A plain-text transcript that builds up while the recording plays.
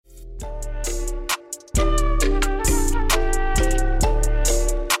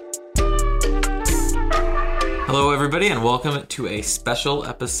everybody, and welcome to a special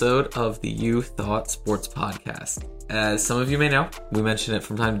episode of the You Thought Sports Podcast. As some of you may know, we mention it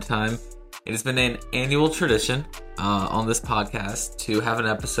from time to time. It has been an annual tradition on this podcast to have an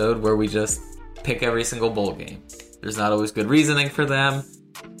episode where we just pick every single bowl game. There's not always good reasoning for them,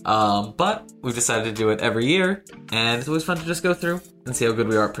 but we've decided to do it every year, and it's always fun to just go through and see how good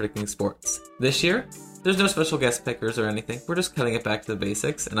we are at predicting sports. This year, there's no special guest pickers or anything. We're just cutting it back to the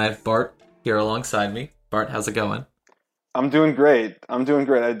basics, and I have Bart here alongside me. Bart, how's it going? I'm doing great. I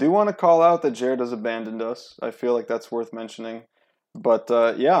do want to call out that Jared has abandoned us. I feel like that's worth mentioning. But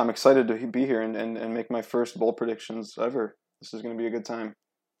yeah, I'm excited to be here and make my first bowl predictions ever. This is going to be a good time.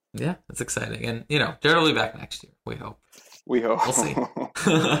 Yeah, it's exciting. And, Jared will be back next year, we hope. We'll see.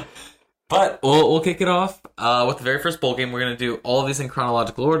 But we'll kick it off with the very first bowl game. We're going to do all of these in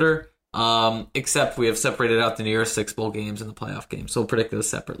chronological order, except we have separated out the New Year's Six bowl games and the playoff games. So we'll predict those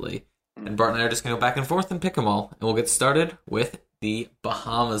separately. And Bart and I are just going to go back and forth and pick them all. And we'll get started with the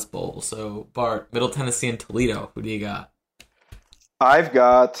Bahamas Bowl. So, Bart, Middle Tennessee and Toledo. Who do you got? I've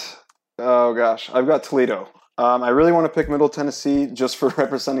got Toledo. I really want to pick Middle Tennessee just for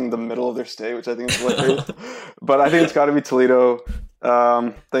representing the middle of their state, which I think is hilarious. But I think it's got to be Toledo.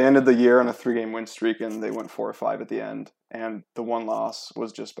 They ended the year on a 3-game win streak, and they went 4-5 at the end. And the one loss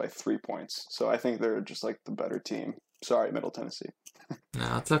was just by 3 points. So I think they're just like the better team. Sorry, Middle Tennessee.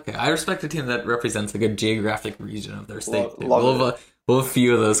 No, it's okay. I respect a team that represents a good geographic region of their state. We'll have a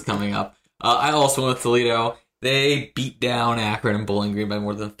few of those coming up. I also went with Toledo. They beat down Akron and Bowling Green by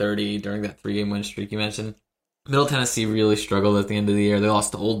more than 30 during that 3-game win streak you mentioned. Middle Tennessee really struggled at the end of the year. They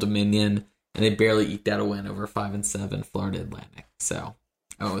lost to Old Dominion, and they barely eked out a win over 5-7 Florida Atlantic. So,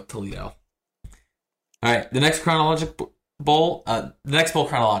 I went with Toledo. All right, the next bowl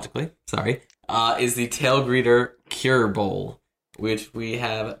chronologically, is the Tail Greeter Cure Bowl, which we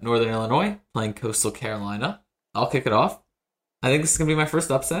have Northern Illinois playing Coastal Carolina. I'll kick it off. I think this is going to be my first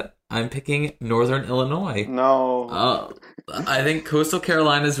upset. I'm picking Northern Illinois. No. I think Coastal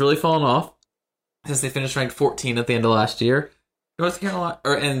Carolina has really fallen off since they finished ranked 14 at the end of last year.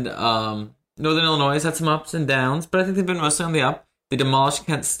 Northern Illinois has had some ups and downs, but I think they've been mostly on the up. They demolished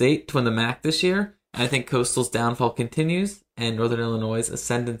Kent State to win the MAC this year, and I think Coastal's downfall continues, and Northern Illinois'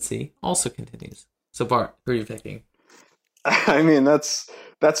 ascendancy also continues. So, Bart, who are you picking? I mean, that's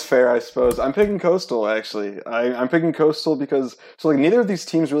fair, I suppose. I'm picking Coastal, actually. I'm picking Coastal because neither of these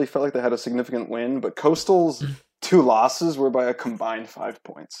teams really felt like they had a significant win, but Coastal's 2 losses were by a combined 5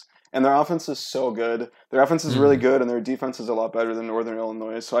 points. And their offense is so good. Their offense is really good, and their defense is a lot better than Northern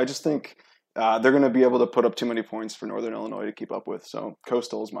Illinois. So I just think they're going to be able to put up too many points for Northern Illinois to keep up with. So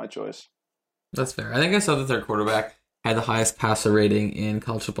Coastal is my choice. That's fair. I think I saw that their quarterback had the highest passer rating in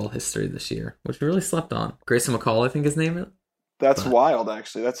college football history this year, which we really slept on. Grayson McCall, I think his name is. That's wild,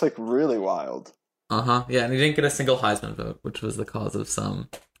 actually. That's really wild. Yeah, and he didn't get a single Heisman vote, which was the cause of some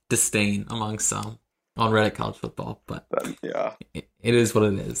disdain among some on Reddit college football. But yeah, it is what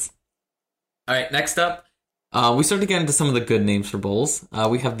it is. All right, next up, we start to get into some of the good names for bowls.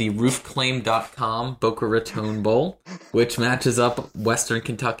 We have the roofclaim.com Boca Raton Bowl, which matches up Western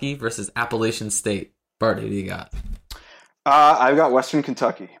Kentucky versus Appalachian State. Bart, who do you got? I've got Western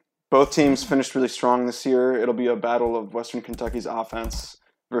Kentucky. Both teams finished really strong this year. It'll be a battle of Western Kentucky's offense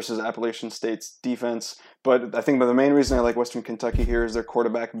versus Appalachian State's defense. But I think the main reason I like Western Kentucky here is their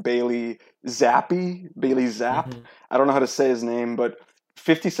quarterback, Bailey Zapp. Mm-hmm. I don't know how to say his name, but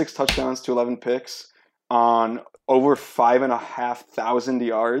 56 touchdowns to 11 picks on over 5,500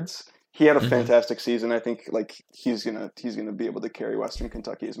 yards. He had a fantastic season. I think he's gonna be able to carry Western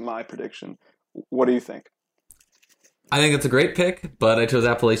Kentucky is my prediction. What do you think? I think it's a great pick, but I chose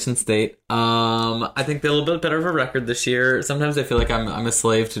Appalachian State. I think they're a little bit better of a record this year. Sometimes I feel like I'm a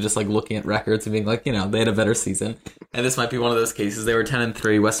slave to just looking at records and being like, they had a better season. And this might be one of those cases. They were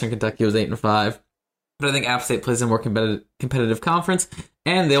 10-3. Western Kentucky was 8-5. But I think App State plays a more competitive conference,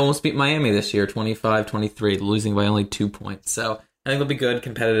 and they almost beat Miami this year, 25-23, losing by only 2 points. So I think they'll be good,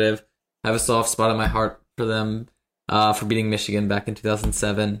 competitive. I have a soft spot in my heart for them for beating Michigan back in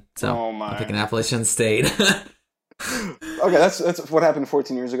 2007. So I'm picking Appalachian State. Okay, that's what happened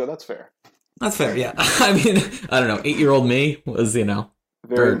 14 years ago. That's fair. That's fair, yeah. I mean, I don't know. 8-year-old me was,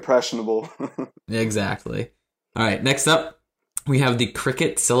 very impressionable. Exactly. All right, next up, we have the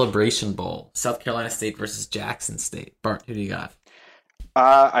Cricket Celebration Bowl. South Carolina State versus Jackson State. Bart, who do you got?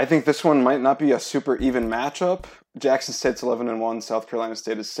 I think this one might not be a super even matchup. Jackson State's 11-1. South Carolina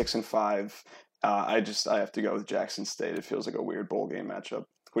State is 6-5. I have to go with Jackson State. It feels like a weird bowl game matchup.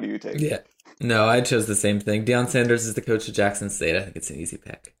 Who do you take? Yeah. No, I chose the same thing. Deion Sanders is the coach of Jackson State. I think it's an easy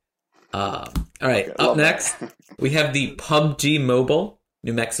pick. All right. Okay, up next, we have the PUBG Mobile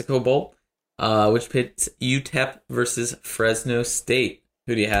New Mexico Bowl. which pits UTEP versus Fresno State.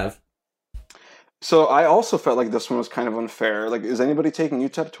 Who do you have? So I also felt like this one was kind of unfair. Like, is anybody taking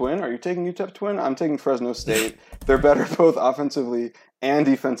UTEP to win? Are you taking UTEP to win? I'm taking Fresno State. They're better both offensively and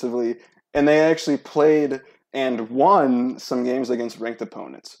defensively, and they actually played and won some games against ranked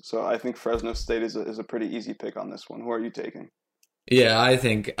opponents. So I think Fresno State is a pretty easy pick on this one. Who are you taking? Yeah, I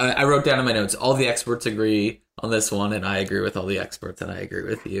think I wrote down in my notes, all the experts agree on this one, and I agree with all the experts, and I agree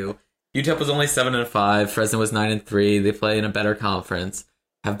with you. UTEP was only 7-5. Fresno was 9-3. They play in a better conference,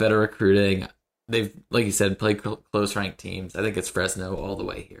 have better recruiting. They've, like you said, played close ranked teams. I think it's Fresno all the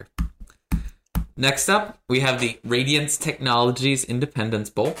way here. Next up, we have the Radiance Technologies Independence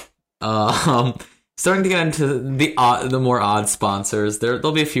Bowl. Starting to get into the more odd sponsors.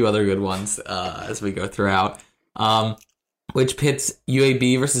 There'll be a few other good ones as we go throughout. Which pits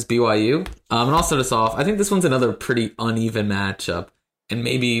UAB versus BYU. And I'll start us off. I think this one's another pretty uneven matchup, and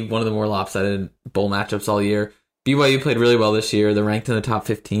maybe one of the more lopsided bowl matchups all year. BYU played really well this year. They're ranked in the top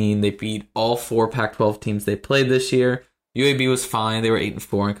 15. They beat all 4 Pac-12 teams they played this year. UAB was fine. They were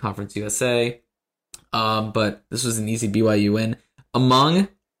 8-4 in Conference USA. But this was an easy BYU win. Among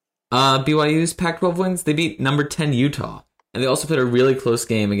BYU's Pac-12 wins, they beat number 10 Utah. And they also played a really close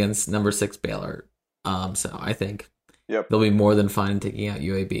game against number 6 Baylor. So I think they'll be more than fine taking out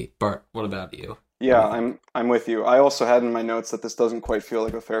UAB. Bart, what about you? Yeah, I'm with you. I also had in my notes that this doesn't quite feel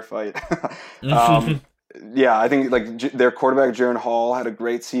like a fair fight. Yeah, I think like their quarterback Jaron Hall had a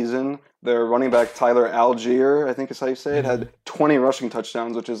great season. Their running back Tyler Algier, I think is how you say it, had 20 rushing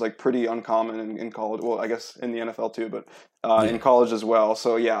touchdowns, which is like pretty uncommon in college. Well, I guess in the NFL too, but in college as well.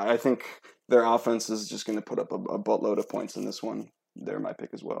 So yeah, I think their offense is just going to put up a buttload of points in this one. They're my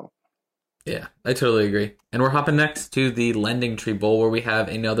pick as well. Yeah, I totally agree. And we're hopping next to the Lending Tree Bowl, where we have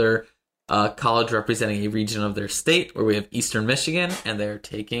another college representing a region of their state, where we have Eastern Michigan, and they're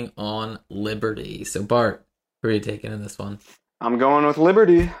taking on Liberty. So Bart, who are you taking in this one? I'm going with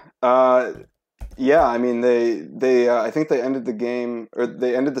Liberty. Yeah, I mean they I think they ended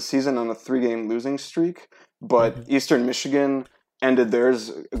the season on a 3-game losing streak, but Eastern Michigan ended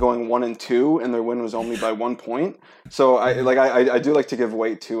theirs going 1-2, and their win was only by 1 point. So I do like to give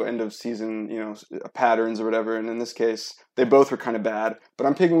weight to end of season, patterns or whatever. And in this case, they both were kind of bad. But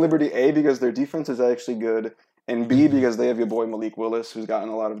I'm picking Liberty A because their defense is actually good, and B because they have your boy Malik Willis, who's gotten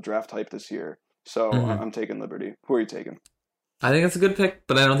a lot of draft hype this year. So I'm taking Liberty. Who are you taking? I think it's a good pick,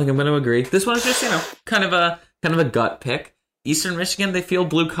 but I don't think I'm going to agree. This one is just kind of a gut pick. Eastern Michigan, they feel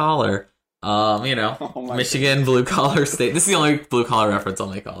blue collar. Michigan, blue collar state. This is the only blue collar reference I'll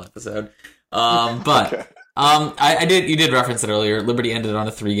make all episode. But okay. You did reference it earlier. Liberty ended on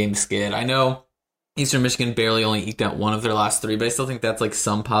a 3-game skid. I know Eastern Michigan barely only eked out one of their last 3, but I still think that's like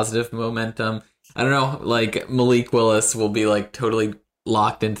some positive momentum. I don't know, like Malik Willis will be like totally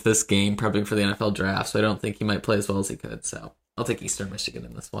locked into this game, prepping for the NFL draft, so I don't think he might play as well as he could. So I'll take Eastern Michigan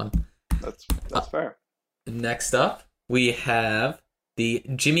in this one. That's fair. Next up, we have the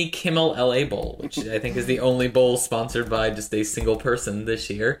Jimmy Kimmel LA Bowl, which I think is the only bowl sponsored by just a single person this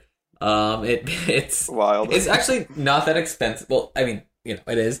year. It's wild. It's actually not that expensive. Well, I mean, it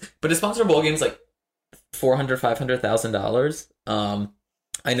is, but to sponsor bowl games like $400,000-$500,000.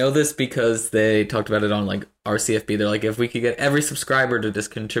 I know this because they talked about it on like RCFB. They're like, if we could get every subscriber to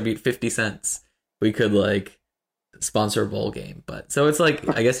just contribute 50 cents, we could like sponsor a bowl game. But so it's like,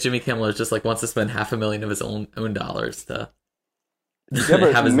 I guess Jimmy Kimmel is just like wants to spend $500,000 of his own dollars to.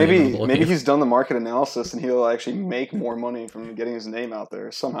 Yeah, but maybe he's done the market analysis and he'll actually make more money from getting his name out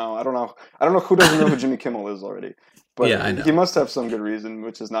there somehow. I don't know who doesn't know who Jimmy Kimmel is already, but yeah, I know. He must have some good reason,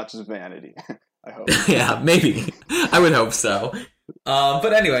 which is not just vanity. I hope. Yeah, maybe. I would hope so.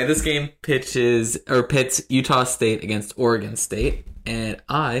 But anyway, this game pits Utah State against Oregon State, and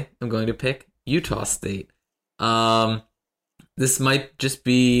I am going to pick Utah State. This might just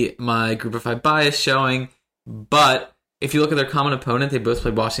be my Group of 5 bias showing, but if you look at their common opponent, they both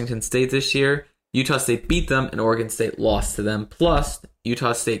played Washington State this year. Utah State beat them, and Oregon State lost to them. Plus,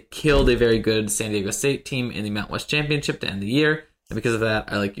 Utah State killed a very good San Diego State team in the Mountain West Championship to end the year, and because of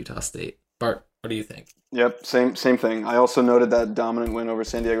that, I like Utah State. Bart, what do you think? Yep, same thing. I also noted that dominant win over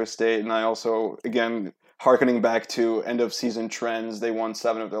San Diego State, and I also, again, hearkening back to end of season trends, they won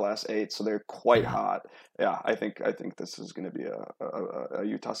 7 of their last 8, so they're quite hot. Yeah, I think this is going to be a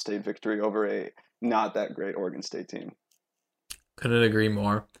Utah State victory over a not that great Oregon State team. Couldn't agree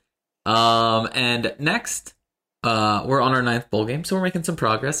more. And next, we're on our 9th bowl game, so we're making some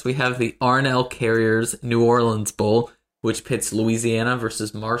progress. We have the R+L Carriers New Orleans Bowl, which pits Louisiana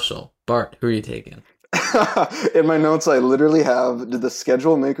versus Marshall. Bart, who are you taking? In my notes, I literally have, did the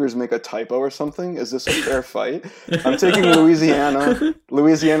schedule makers make a typo or something? Is this a fair fight? I'm taking Louisiana.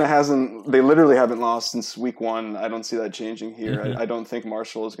 Louisiana they literally haven't lost since week 1. I don't see that changing here. I don't think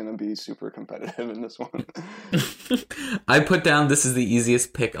Marshall is going to be super competitive in this one. I put down this is the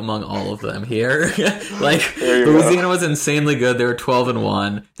easiest pick among all of them here. Like, Louisiana was insanely good. They were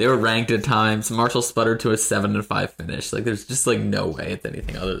 12-1. They were ranked at times. Marshall sputtered to a 7-5 finish. Like, there's just like no way it's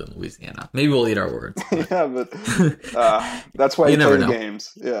anything other than Louisiana. Maybe we'll eat our words. Yeah, but that's why you play the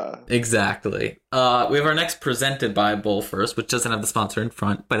games. Yeah, exactly. We have our next presented by bowl first, which doesn't have the sponsor in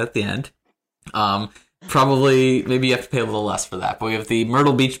front, but at the end. Probably, maybe you have to pay a little less for that. But we have the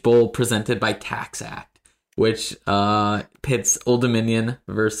Myrtle Beach Bowl presented by Tax Act, which pits Old Dominion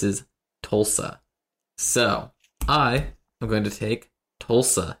versus Tulsa. So I am going to take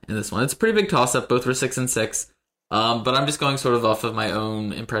Tulsa in this one. It's a pretty big toss-up. Both were 6-6. But I'm just going sort of off of my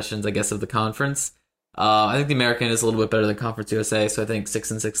own impressions, I guess, of the conference. I think the American is a little bit better than Conference USA, so I think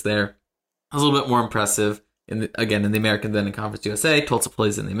 6-6 there. A little bit more impressive, in the American than in Conference USA. Tulsa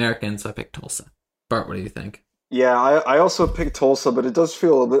plays in the American, so I picked Tulsa. Bart, what do you think? Yeah, I also picked Tulsa, but it does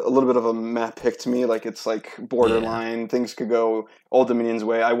feel a little bit of a meh pick to me. Like, it's like borderline. Yeah. Things could go Old Dominion's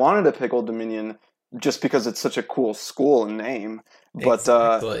way. I wanted to pick Old Dominion just because it's such a cool school and name. But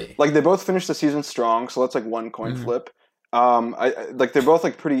exactly. Like, they both finished the season strong, so that's like one coin flip. They're both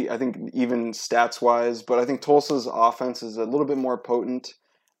like pretty, I think, even stats wise, but I think Tulsa's offense is a little bit more potent.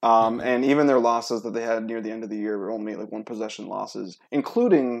 And even their losses that they had near the end of the year were only like 1 possession losses,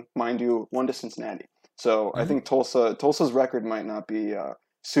 including, mind you, 1 to Cincinnati. So I think Tulsa's record might not be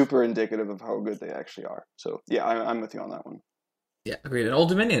super indicative of how good they actually are. So yeah, I'm with you on that one. Yeah, agreed. And Old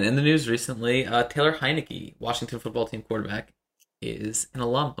Dominion in the news recently, Taylor Heineke, Washington football team quarterback, is an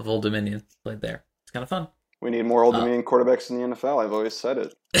alum of Old Dominion. Played there. It's kind of fun. We need more Old Dominion quarterbacks in the NFL. I've always said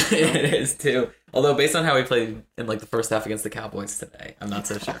it. It is too. Although based on how he played in like the first half against the Cowboys today, I'm not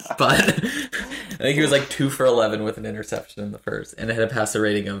so sure. But I think he was like 2 for 11 with an interception in the first, and it had a passer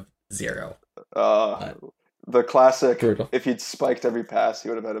rating of 0. The classic. Brutal. If he'd spiked every pass, he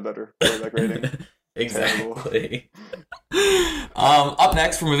would have had a better quarterback rating. Exactly. Up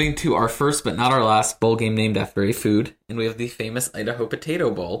next, we're moving to our first but not our last bowl game named after a food, and we have the famous Idaho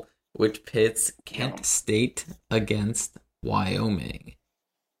Potato Bowl, which pits Kent State against Wyoming.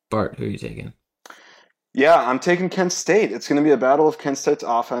 Bart, who are you taking? Yeah, I'm taking Kent State. It's going to be a battle of Kent State's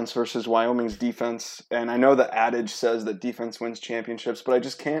offense versus Wyoming's defense. And I know the adage says that defense wins championships, but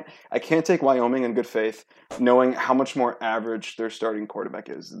I can't take Wyoming in good faith, knowing how much more average their starting quarterback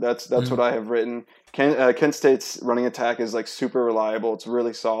is. That's what I have written. Kent State's running attack is like super reliable. It's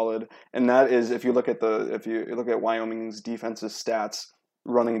really solid. And that is, if you look at Wyoming's defense's stats,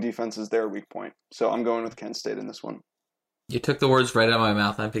 running defense is their weak point. So I'm going with Kent State in this one. You took the words right out of my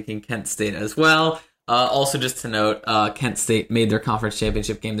mouth. I'm picking Kent State as well. Also, just to note, Kent State made their conference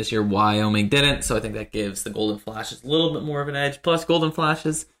championship game this year. Wyoming didn't, so I think that gives the Golden Flashes a little bit more of an edge. Plus, Golden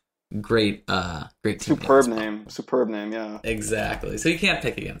Flashes, great team. Superb name, yeah. Exactly. So you can't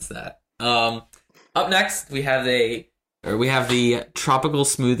pick against that. Up next, we have the Tropical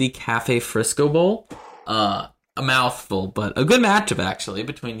Smoothie Cafe Frisco Bowl. A mouthful, but a good matchup actually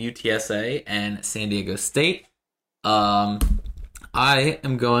between UTSA and San Diego State. I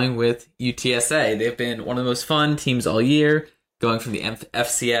am going with UTSA. They've been one of the most fun teams all year, going from the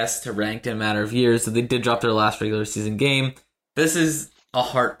FCS to ranked in a matter of years. So they did drop their last regular season game. This is a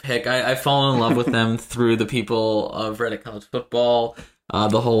heart pick. I've fallen in love with them through the people of Reddit College Football,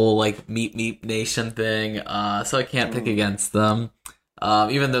 the whole like Meep Nation thing. So I can't pick against them.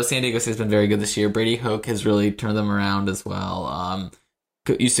 Even though San Diego State's been very good this year, Brady Hoke has really turned them around as well.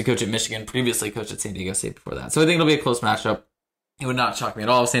 Used to coach at Michigan, previously coached at San Diego State before that. So I think it'll be a close matchup. It would not shock me at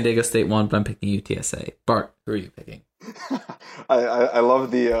all if San Diego State won, but I'm picking UTSA. Bart, who are you picking? I love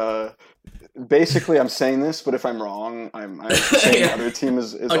the... basically, I'm saying this, but if I'm wrong, I'm saying the other team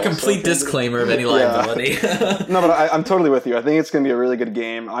is a complete disclaimer of any liability. No, but I'm totally with you. I think it's going to be a really good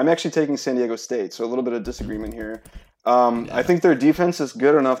game. I'm actually taking San Diego State, so a little bit of disagreement here. I think their defense is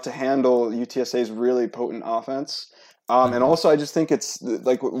good enough to handle UTSA's really potent offense. And also, I just think it's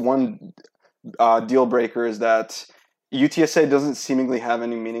like one deal breaker is that UTSA doesn't seemingly have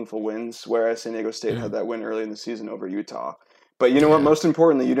any meaningful wins, whereas San Diego State had that win early in the season over Utah. But you know what? Most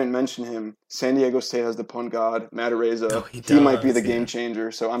importantly, you didn't mention him. San Diego State has the punt god, Matt Araiza. He might be the game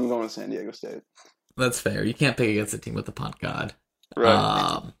changer, so I'm going with San Diego State. That's fair. You can't pick against a team with the punt god.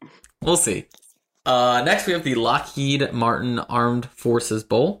 Right. We'll see. Next, we have the Lockheed Martin Armed Forces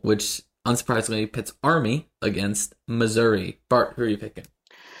Bowl, which unsurprisingly pits Army against Missouri. Bart, who are you picking?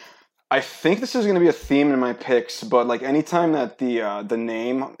 I think this is going to be a theme in my picks, but like anytime that the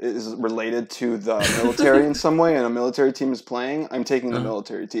name is related to the military in some way and a military team is playing, I'm taking the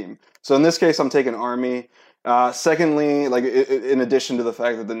military team. So in this case, I'm taking Army. Secondly, like in addition to the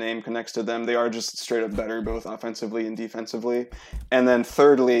fact that the name connects to them, they are just straight up better both offensively and defensively. And then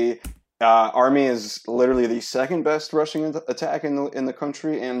thirdly, Army is literally the second best rushing attack in the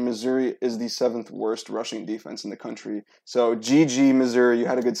country, and Missouri is the seventh worst rushing defense in the country. So GG Missouri, you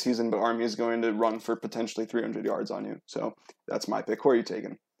had a good season, but Army is going to run for potentially 300 yards on you. So that's my pick. Who are you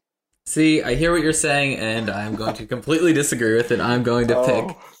taking? See, I hear what you're saying, and I'm going to completely disagree with it. I'm going to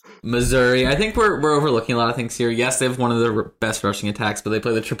pick Missouri. I think we're overlooking a lot of things here. Yes, they have one of the best rushing attacks, but they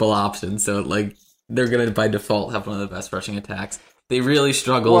play the triple option, so like they're going to by default have one of the best rushing attacks. They really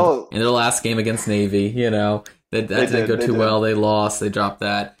struggled in their last game against Navy. You know, that didn't go too well. They lost. They dropped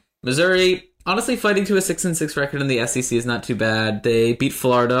that. Missouri, honestly, fighting to a 6-6 record in the SEC is not too bad. They beat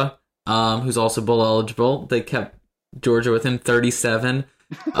Florida, who's also bowl eligible. They kept Georgia within 37.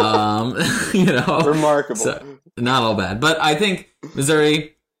 You know, remarkable. So, not all bad, but I think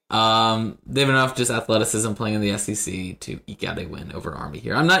Missouri. They have enough just athleticism playing in the SEC to eke out a win over Army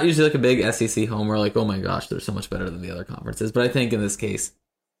here. I'm not usually like a big SEC homer, like, oh my gosh, they're so much better than the other conferences. But I think in this case,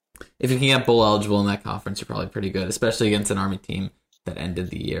 if you can get bowl eligible in that conference, you're probably pretty good, especially against an Army team that ended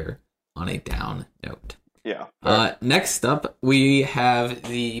the year on a down note. Yeah. Next up, we have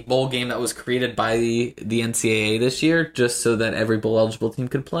the bowl game that was created by the NCAA this year, just so that every bowl eligible team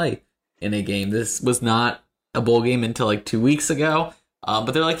could play in a game. This was not a bowl game until like 2 weeks ago.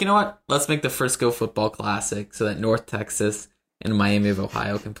 But they're like, you know what? Let's make the Frisco Football Classic so that North Texas and Miami of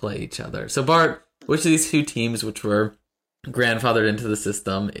Ohio can play each other. So, Bart, which of these two teams, which were grandfathered into the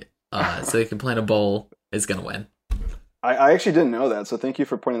system so they can play in a bowl, is going to win? I actually didn't know that, so thank you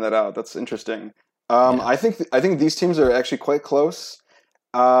for pointing that out. That's interesting. I think these teams are actually quite close,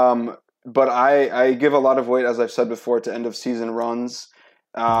 but I give a lot of weight, as I've said before, to end of season runs.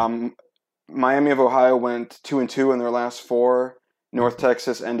 Miami of Ohio went 2-2 in their last 4. North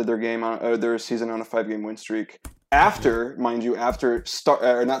Texas ended their season on a 5-game win streak after, mind you,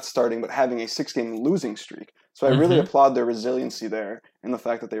 not starting, but having a 6-game losing streak. So I really applaud their resiliency there and the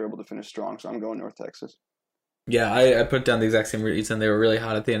fact that they were able to finish strong. So I'm going North Texas. Yeah, I put down the exact same reason. They were really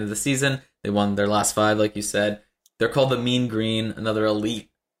hot at the end of the season. They won their last 5, like you said. They're called the Mean Green, another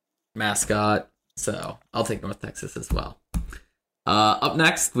elite mascot. So I'll take North Texas as well. Up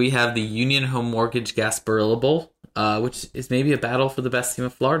next, we have the Union Home Mortgage Gasparilla Bowl, which is maybe a battle for the best team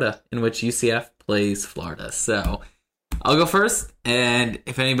of Florida, in which UCF plays Florida. So I'll go first, and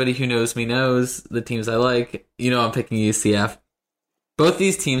if anybody who knows me knows the teams I like, you know I'm picking UCF. Both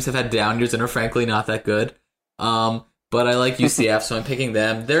these teams have had down years and are frankly not that good, but I like UCF, so I'm picking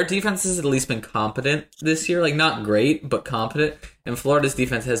them. Their defense has at least been competent this year, like not great, but competent, and Florida's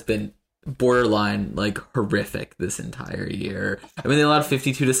defense has been borderline like horrific this entire year. I mean, they allowed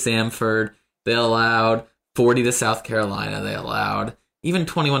 52 to Samford. They allowed 40 to South Carolina. They allowed even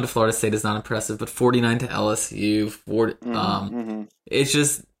 21 to Florida State is not impressive, but 49 to LSU. It's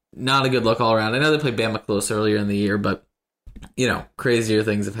just not a good look all around. I know they played Bama close earlier in the year, but you know, crazier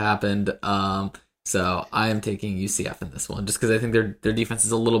things have happened. So I am taking UCF in this one just because I think their defense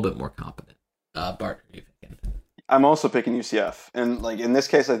is a little bit more competent. Bart, who are you picking? I'm also picking UCF, and like in this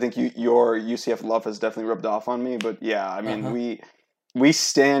case, I think your UCF love has definitely rubbed off on me. But yeah, I mean we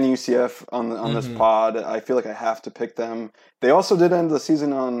stan UCF on this pod. I feel like I have to pick them. They also did end the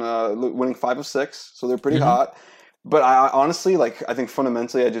season on winning 5 of 6, so they're pretty hot. But I honestly, like, I think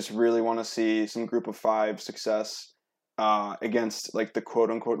fundamentally, I just really want to see some Group of 5 success against like the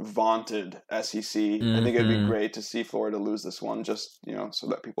quote unquote vaunted SEC. I think it'd be great to see Florida lose this one, just so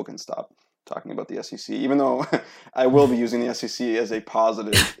that people can stop talking about the SEC, even though I will be using the SEC as a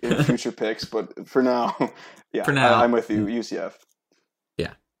positive in future picks. But for now, yeah, I'm with you, UCF.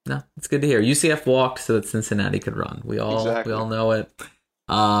 Yeah, no, it's good to hear. UCF walked so that Cincinnati could run. We all know it.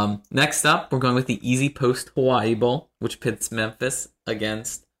 Next up, we're going with the Easy Post Hawaii Bowl, which pits Memphis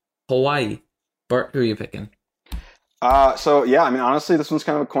against Hawaii. Bart, who are you picking? So yeah, I mean, honestly, this one's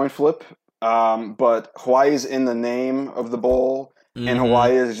kind of a coin flip. But Hawaii's in the name of the bowl. And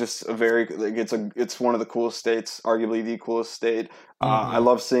Hawaii is just it's one of the coolest states, arguably the coolest state. I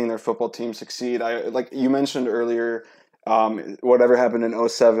love seeing their football team succeed. Like you mentioned earlier, whatever happened in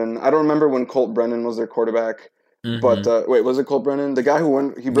 2007. I don't remember when Colt Brennan was their quarterback, but wait, was it Colt Brennan? The guy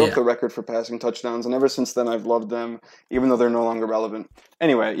who broke the record for passing touchdowns, and ever since then I've loved them, even though they're no longer relevant.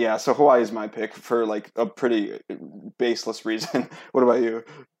 Anyway, yeah, so Hawaii is my pick for like a pretty baseless reason. What about you?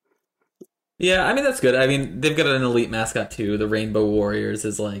 Yeah, I mean, that's good. I mean, they've got an elite mascot, too. The Rainbow Warriors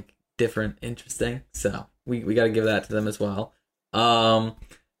is, like, different, interesting. So, we got to give that to them as well.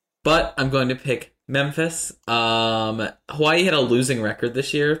 But I'm going to pick Memphis. Hawaii had a losing record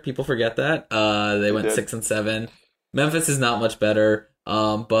this year. People forget that. They went did. 6-7. Memphis is not much better.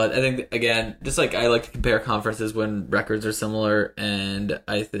 But I think, again, just like I like to compare conferences when records are similar, and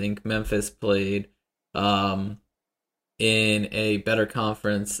I think Memphis played in a better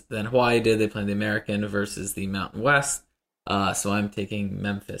conference than Hawaii did. They played the American versus the Mountain West. So I'm taking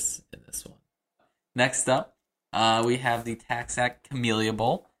Memphis in this one. Next up, we have the TaxAct Camellia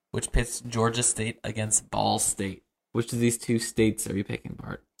Bowl, which pits Georgia State against Ball State. Which of these two states are you picking,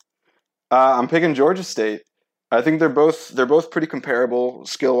 Bart? I'm picking Georgia State. I think they're both pretty comparable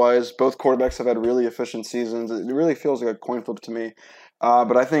skill wise. Both quarterbacks have had really efficient seasons. It really feels like a coin flip to me.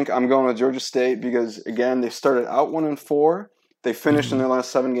 But I think I'm going with Georgia State because again they started out 1-4. They finished in their last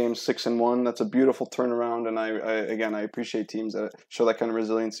 7 games 6-1. That's a beautiful turnaround, and I appreciate teams that show that kind of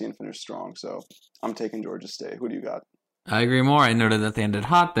resiliency and finish strong. So I'm taking Georgia State. Who do you got? I agree more. I noted that they ended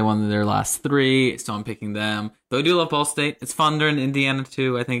hot. They won their last 3, so I'm picking them. Though I do love Ball State. It's fun. They're in Indiana,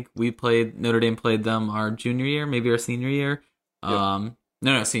 too. I think Notre Dame played them our junior year, maybe our senior year. Yep.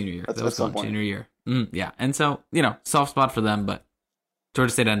 No, senior year. That was some point. junior year. Yeah, and so, soft spot for them, but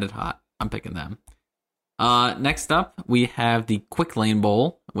Georgia State ended hot. I'm picking them. Next up, we have the Quick Lane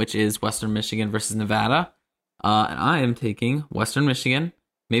Bowl, which is Western Michigan versus Nevada. And I am taking Western Michigan.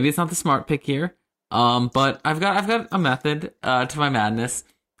 Maybe it's not the smart pick here. But I've got a method to my madness.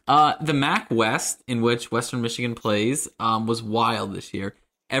 The MAC West, in which Western Michigan plays, was wild this year.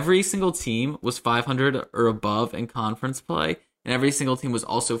 Every single team was 500 or above in conference play, and every single team was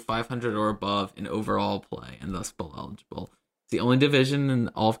also 500 or above in overall play, and thus bowl eligible. It's the only division in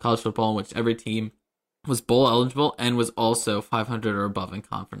all of college football in which every team was bowl eligible and was also 500 or above in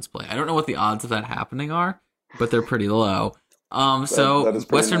conference play. I don't know what the odds of that happening are, but they're pretty low. So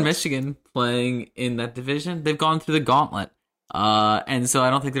Western Michigan playing in that division, they've gone through the gauntlet. And so I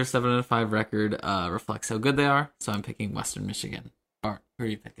don't think their 7-5 record reflects how good they are. So I'm picking Western Michigan. Bart, who are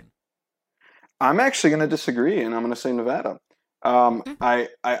you picking? I'm actually going to disagree, and I'm going to say Nevada.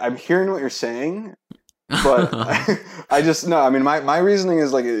 I'm hearing what you're saying, but I just no. I mean, my reasoning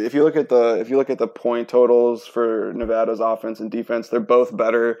is like if you look at the point totals for Nevada's offense and defense, they're both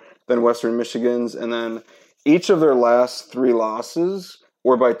better than Western Michigan's, and then each of their last 3 losses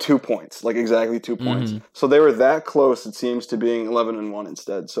were by 2 points, like exactly 2 points. So they were that close, it seems, to being 11-1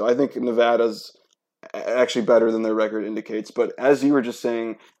 instead. So I think Nevada's actually better than their record indicates. But as you were just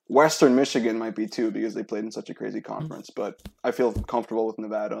saying, Western Michigan might be too because they played in such a crazy conference. But I feel comfortable with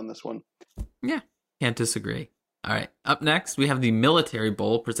Nevada on this one. Yeah, can't disagree. All right, up next, we have the Military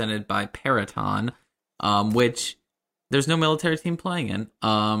Bowl presented by Peraton, which there's no military team playing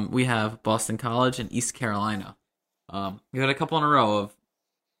in. We have Boston College and East Carolina. We had a couple in a row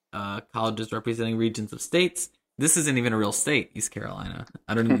of colleges representing regions of states. This isn't even a real state, East Carolina.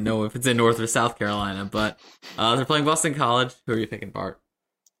 I don't even know if it's in North or South Carolina, but they're playing Boston College. Who are you picking, Bart?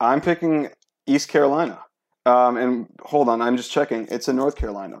 I'm picking East Carolina. And hold on, I'm just checking. It's in North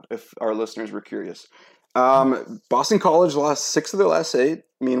Carolina, if our listeners were curious. Boston College lost 6 of their last 8.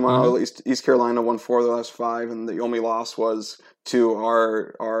 Meanwhile, East Carolina won 4 of their last 5, and the only loss was to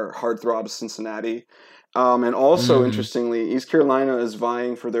our heartthrob Cincinnati. And also, interestingly, East Carolina is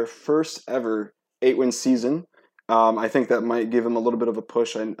vying for their first ever 8-win season. I think that might give them a little bit of a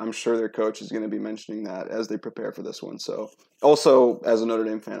push. I'm sure their coach is going to be mentioning that as they prepare for this one. So, also, as a Notre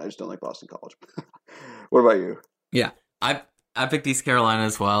Dame fan, I just don't like Boston College. What about you? Yeah, I picked East Carolina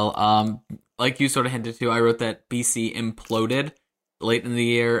as well. Like you sort of hinted to, I wrote that BC imploded late in the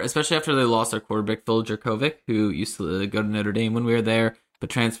year, especially after they lost their quarterback, Phil Jurkovec, who used to go to Notre Dame when we were there,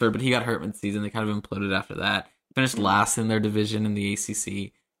 but transferred. But he got hurt mid-season. They kind of imploded after that. Finished last in their division in the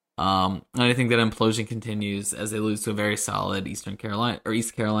ACC. And I think that implosion continues as they lose to a very solid East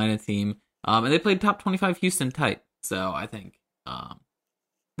Carolina team. And they played top 25 Houston tight. So I think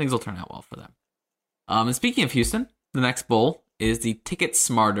things will turn out well for them. And speaking of Houston, the next bowl is the Ticket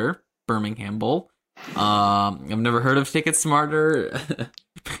Smarter Birmingham Bowl. I've never heard of Ticket Smarter,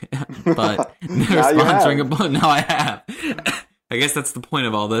 but they're sponsoring a bowl. Now I have. I guess that's the point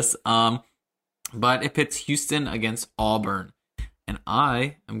of all this. But it pits Houston against Auburn. And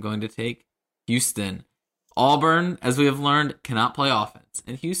I am going to take Houston. Auburn, as we have learned, cannot play offense.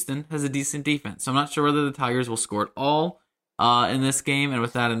 And Houston has a decent defense. So I'm not sure whether the Tigers will score at all in this game. And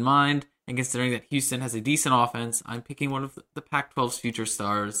with that in mind, and considering that Houston has a decent offense, I'm picking one of the Pac-12's future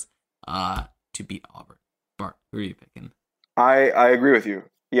stars to beat Auburn. Bart, who are you picking? I agree with you.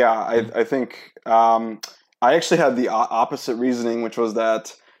 Yeah, I think I actually had the opposite reasoning, which was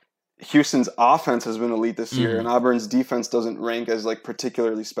that Houston's offense has been elite this year, Mm. and Auburn's defense doesn't rank as like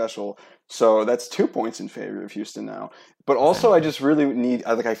particularly special. So that's 2 points in favor of Houston now. But also, I just really need.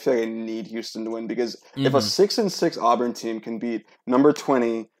 I feel like I need Houston to win because if a Mhm. 6-6 Auburn team can beat number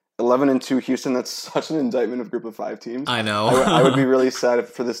 20, 11-2 Houston, that's such an indictment of Group of Five teams. I know. I would be really sad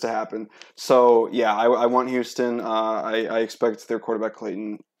for this to happen. So yeah, I want Houston. I expect their quarterback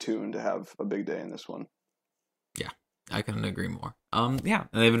Clayton Tune to have a big day in this one. Yeah, I couldn't agree more. Yeah,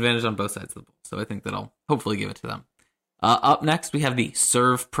 and they have advantage on both sides of the ball, so I think that I'll hopefully give it to them. Up next, we have the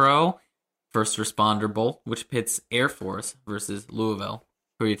Serve Pro First Responder Bowl, which pits Air Force versus Louisville.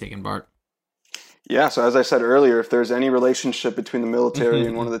 Who are you taking, Bart? Yeah, so as I said earlier, if there's any relationship between the military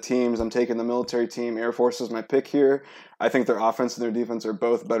and one of the teams, I'm taking the military team. Air Force is my pick here. I think their offense and their defense are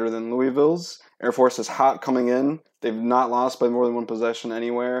both better than Louisville's. Air Force is hot coming in. They've not lost by more than one possession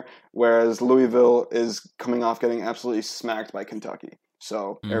anywhere, whereas Louisville is coming off getting absolutely smacked by Kentucky.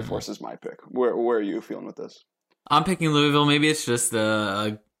 So Air Force is my pick. Where are you feeling with this? I'm picking Louisville. Maybe it's just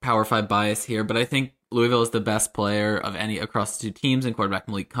a Power 5 bias here, but I think Louisville is the best player of any across the two teams, and quarterback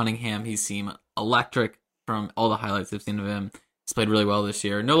Malik Cunningham. He seemed electric from all the highlights I've seen of him. He's played really well this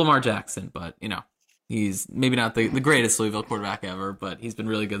year. No Lamar Jackson, but, he's maybe not the greatest Louisville quarterback ever, but he's been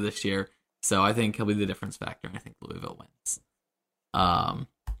really good this year. So I think he'll be the difference factor, and I think Louisville wins.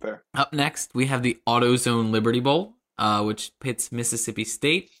 Fair. Up next, we have the AutoZone Liberty Bowl, which pits Mississippi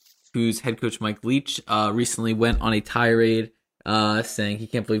State, whose head coach Mike Leach recently went on a tirade saying he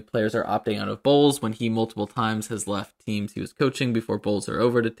can't believe players are opting out of bowls when he multiple times has left teams he was coaching before bowls are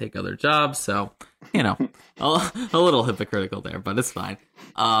over to take other jobs. So, a little hypocritical there, but it's fine.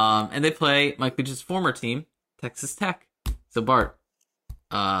 And they play Mike Leach's former team, Texas Tech. So, Bart,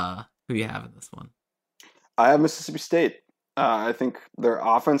 who do you have in this one? I have Mississippi State. I think their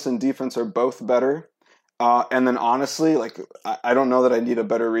offense and defense are both better. And then honestly, I don't know that I need a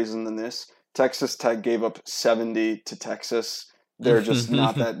better reason than this. Texas Tech gave up 70 to Texas. They're just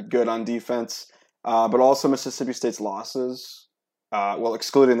not that good on defense. But also Mississippi State's losses,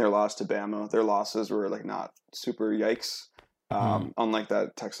 excluding their loss to Bama, their losses were not super yikes. Unlike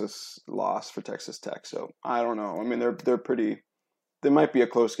that Texas loss for Texas Tech. So I don't know. I mean, they're pretty. They might be a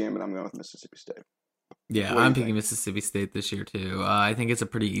close game, but I'm going with Mississippi State. Yeah, I'm picking Mississippi State this year, too. I think it's a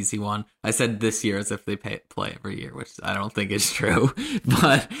pretty easy one. I said this year as if they play every year, which I don't think is true.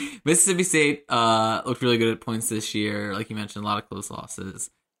 But Mississippi State looked really good at points this year. Like you mentioned, a lot of close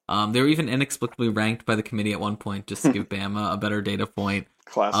losses. They were even inexplicably ranked by the committee at one point just to give Bama a better data point.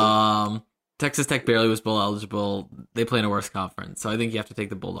 Classic. Texas Tech barely was bowl eligible. They play in a worse conference, so I think you have to take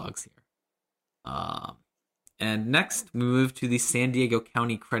the Bulldogs here. And next, we move to the San Diego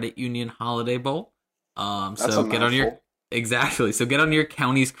County Credit Union Holiday Bowl. So get on your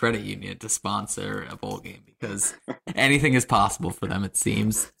county's credit union to sponsor a bowl game because anything is possible for them, it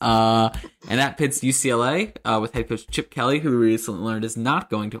seems. And that pits UCLA with head coach Chip Kelly, who we recently learned is not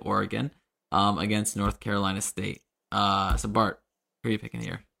going to Oregon, against North Carolina State. So Bart, who are you picking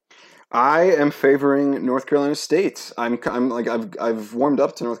here? I am favoring North Carolina State. I've warmed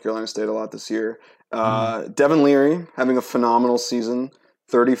up to North Carolina State a lot this year. Devin Leary having a phenomenal season.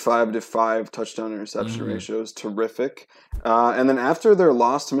 35-5 touchdown interception ratio is terrific. And then after their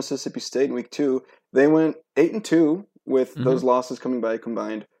loss to Mississippi State in week 2, they went 8-2 with those losses coming by a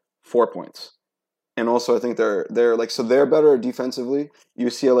combined 4 points. And also I think they're better defensively.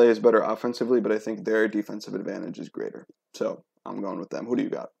 UCLA is better offensively, but I think their defensive advantage is greater. So I'm going with them. Who do you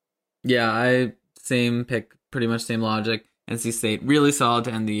got? Yeah, same pick, pretty much same logic. NC State, really solid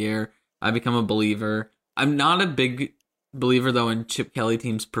to end the year. I become a believer. I'm not a big believer, though, in Chip Kelly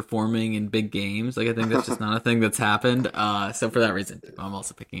teams performing in big games. I think that's just not a thing that's happened. So for that reason, I'm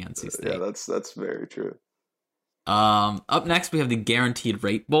also picking NC State. Yeah, that's very true. Up next, we have the Guaranteed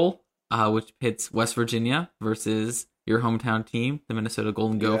Rate Bowl, which pits West Virginia versus your hometown team, the Minnesota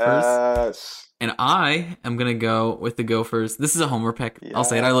Golden Gophers. Yes. And I am going to go with the Gophers. This is a homer pick. Yes. I'll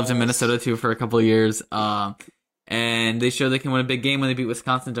say it. I lived in Minnesota, too, for a couple of years. And they show they can win a big game when they beat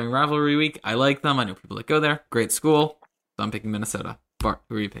Wisconsin during rivalry week. I like them. I know people that go there. Great school. So I'm picking Minnesota. Bart,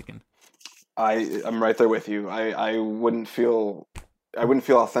 who are you picking? I'm right there with you. I wouldn't feel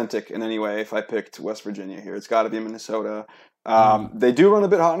authentic in any way if I picked West Virginia here. It's got to be Minnesota. They do run a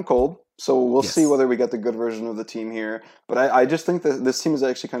bit hot and cold, so we'll see whether we get the good version of the team here. But I just think that this team is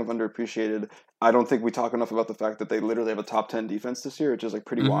actually kind of underappreciated. I don't think we talk enough about the fact that they literally have a top 10 defense this year, which is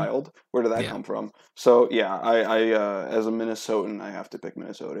pretty wild. Where did that come from? So yeah, I as a Minnesotan, I have to pick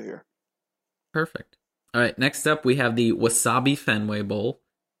Minnesota here. Perfect. All right, next up we have the Wasabi Fenway Bowl.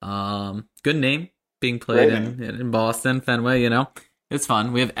 Good name, being played in Boston, Fenway, It's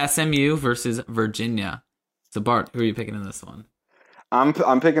fun. We have SMU versus Virginia. So Bart, who are you picking in this one?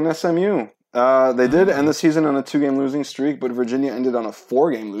 I'm picking SMU. They did end the season on a 2-game losing streak, but Virginia ended on a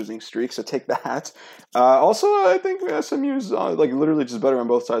 4-game losing streak. So take that. Also, I think SMU's like literally just better on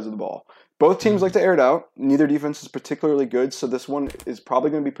both sides of the ball. Both teams like to air it out. Neither defense is particularly good, so this one is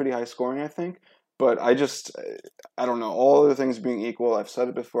probably going to be pretty high scoring, I think. But I don't know. All other things being equal, I've said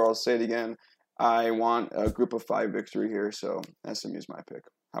it before. I'll say it again. I want a group of 5 victory here, so SMU's my pick.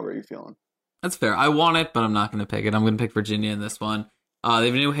 How are you feeling? That's fair. I want it, but I'm not going to pick it. I'm going to pick Virginia in this one. They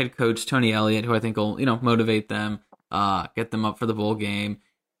have a new head coach, Tony Elliott, who I think will, motivate them, get them up for the bowl game.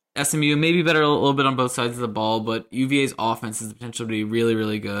 SMU may be better a little bit on both sides of the ball, but UVA's offense has the potential to be really,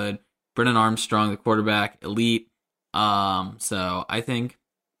 really good. Brennan Armstrong, the quarterback, elite. So I think,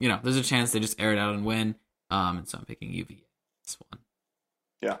 there's a chance they just air it out and win. And so I'm picking UVA this one.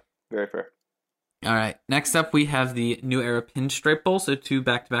 Yeah, very fair. All right. Next up, we have the New Era Pinstripe Bowl. So 2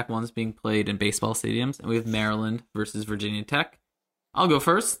 back-to-back ones being played in baseball stadiums. And we have Maryland versus Virginia Tech. I'll go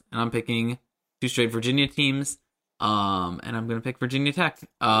first, and I'm picking 2 straight Virginia teams. And I'm going to pick Virginia Tech.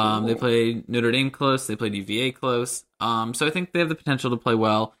 They played Notre Dame close. They played UVA close. So I think they have the potential to play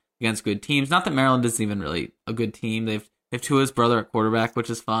well against good teams. Not that Maryland isn't even really a good team. They have Tua's brother at quarterback, which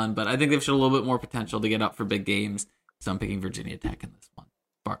is fun. But I think they've shown a little bit more potential to get up for big games. So I'm picking Virginia Tech in this one.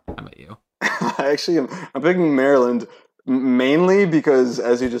 Bart, how about you? I'm picking Maryland mainly because,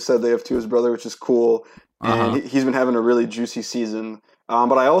 as you just said, they have Tua's brother, which is cool. And he's been having a really juicy season.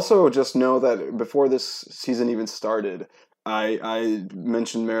 But I also just know that before this season even started, I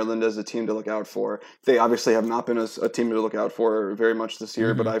mentioned Maryland as a team to look out for. They obviously have not been a team to look out for very much this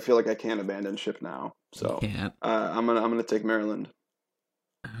year, but I feel like I can't abandon ship now. So I'm gonna take Maryland.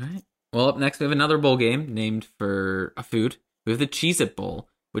 All right. Well, up next we have another bowl game named for a food. We have the Cheez-It Bowl,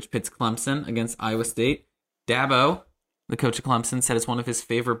 which pits Clemson against Iowa State. Dabo, the coach of Clemson, said it's one of his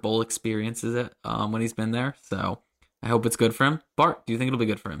favorite bowl experiences when he's been there. So I hope it's good for him. Bart, do you think it'll be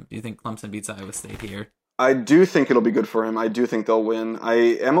good for him? Do you think Clemson beats Iowa State here? I do think it'll be good for him. I do think they'll win. I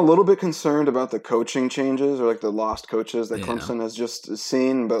am a little bit concerned about the coaching changes or like the lost coaches that Clemson has just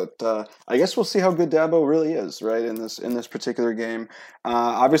seen, but I guess we'll see how good Dabo really is, right, in this particular game.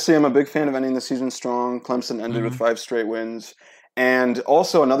 Obviously, I'm a big fan of ending the season strong. Clemson ended with 5 straight wins. And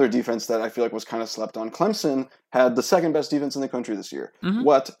also another defense that I feel like was kind of slept on. Clemson had the second best defense in the country this year.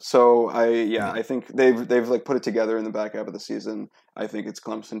 So I think they've like put it together in the back half of the season. I think it's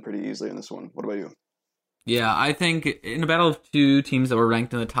Clemson pretty easily in this one. What about you? Yeah, I think in a battle of 2 teams that were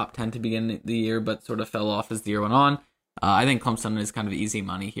ranked in the top 10 to begin the year, but sort of fell off as the year went on, I think Clemson is kind of easy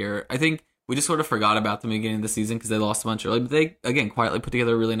money here. I think we just sort of forgot about them at the beginning of the season because they lost a bunch early, but they, again, quietly put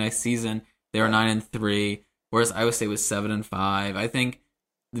together a really nice season. They were 9-3. Whereas Iowa State was 7-5. I think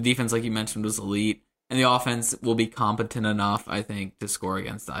the defense, like you mentioned, was elite, and the offense will be competent enough, I think, to score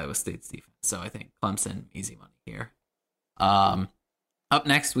against Iowa State's defense. So I think Clemson, easy money here. Up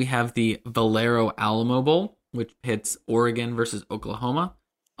next, we have the Valero Alamo Bowl, which pits Oregon versus Oklahoma.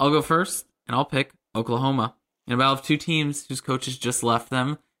 I'll go first, and I'll pick Oklahoma. In a battle of 2 teams whose coaches just left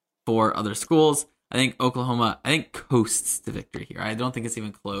them for other schools, I think Oklahoma, coasts to victory here. I don't think it's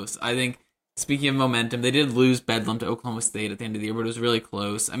even close. I think, speaking of momentum, they did lose Bedlam to Oklahoma State at the end of the year, but it was really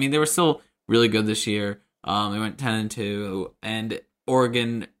close. I mean, they were still really good this year. They went 10-2, and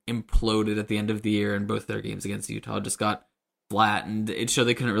Oregon imploded at the end of the year, and both their games against Utah just got flattened. It showed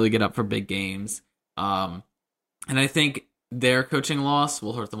they couldn't really get up for big games. And I think their coaching loss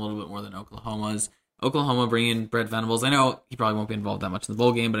will hurt them a little bit more than Oklahoma's. Oklahoma bringing in Brett Venables. I know he probably won't be involved that much in the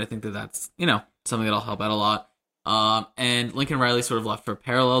bowl game, but I think that's something that'll help out a lot. And Lincoln Riley sort of left for a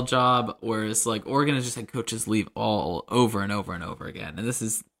parallel job, whereas like Oregon has just had coaches leave all over and over and over again. And this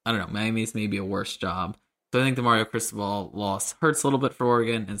is, I don't know, Miami's maybe a worse job. So I think the Mario Cristobal loss hurts a little bit for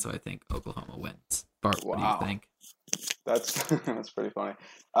Oregon, and so I think Oklahoma wins. Bart, what do you think? That's pretty funny.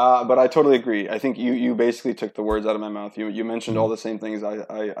 But I totally agree. I think you basically took the words out of my mouth. You mentioned all the same things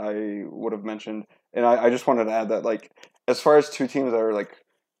I would have mentioned. And I just wanted to add that, like, as far as 2 teams that are like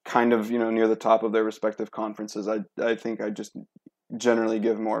kind of, near the top of their respective conferences, I think I just generally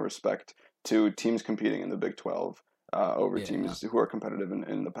give more respect to teams competing in the Big 12 over teams who are competitive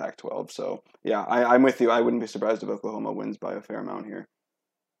in the Pac-12. So, yeah, I'm with you. I wouldn't be surprised if Oklahoma wins by a fair amount here.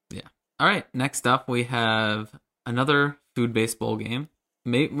 Yeah. All right, next up we have another food-based bowl game.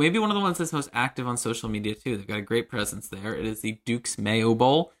 Maybe one of the ones that's most active on social media, too. They've got a great presence there. It is the Duke's Mayo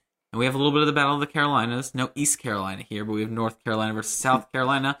Bowl. And we have a little bit of the Battle of the Carolinas. No East Carolina here, but we have North Carolina versus South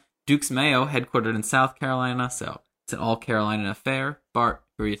Carolina. Duke's Mayo, headquartered in South Carolina, so it's an all-Carolina affair. Bart,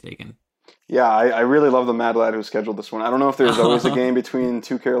 who are you taking? Yeah, I really love the Mad Lad who scheduled this one. I don't know if there's always a game between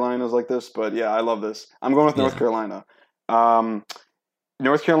 2 Carolinas like this, but yeah, I love this. I'm going with North Carolina.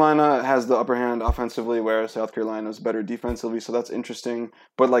 North Carolina has the upper hand offensively, whereas South Carolina is better defensively. So that's interesting.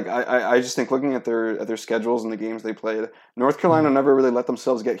 But like I just think looking at their schedules and the games they played, North Carolina never really let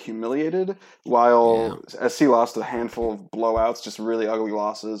themselves get humiliated. While SC lost a handful of blowouts, just really ugly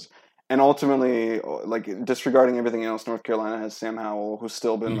losses. And ultimately, like disregarding everything else, North Carolina has Sam Howell, who's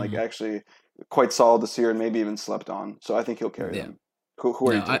still been like actually quite solid this year and maybe even slept on. So I think he'll carry them. Who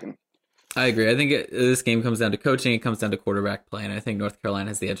are you taking? I agree. I think this game comes down to coaching. It comes down to quarterback play, and I think North Carolina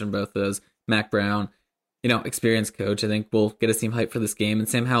has the edge on both of those. Mac Brown, experienced coach, I think will get his team hyped for this game. And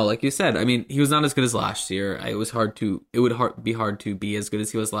Sam Howell, like you said, I mean, he was not as good as last year. It would be hard to be as good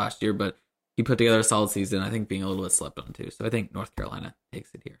as he was last year, but he put together a solid season. I think being a little bit slept on too. So I think North Carolina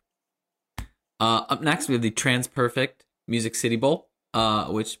takes it here. Up next, we have the TransPerfect Music City Bowl,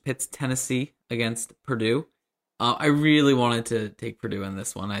 which pits Tennessee against Purdue. I really wanted to take Purdue in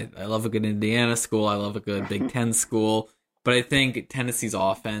this one. I love a good Indiana school. I love a good Big Ten school. But I think Tennessee's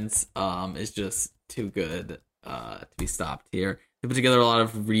offense is just too good to be stopped here. They put together a lot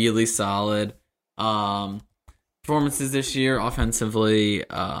of really solid performances this year offensively.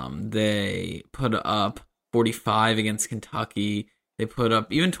 They put up 45 against Kentucky. They put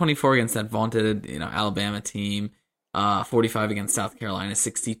up even 24 against that vaunted Alabama team. 45 against South Carolina.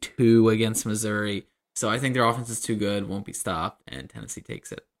 62 against Missouri. So I think their offense is too good, won't be stopped, and Tennessee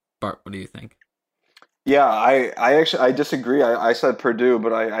takes it. Bart, what do you think? Yeah, I disagree. I said Purdue,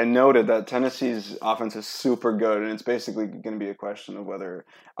 but I noted that Tennessee's offense is super good, and it's basically going to be a question of whether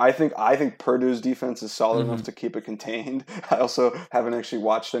I think Purdue's defense is solid enough to keep it contained. I also haven't actually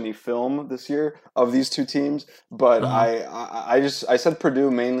watched any film this year of these two teams, but I said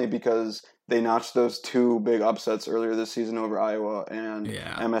Purdue mainly because they notched those two big upsets earlier this season over Iowa and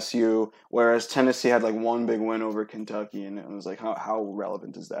MSU, whereas Tennessee had like one big win over Kentucky, and it was like, how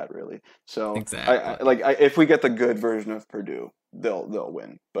relevant is that really? So, exactly. If we get the good version of Purdue, they'll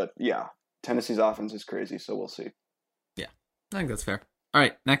win. But yeah, Tennessee's offense is crazy, so we'll see. Yeah, I think that's fair. All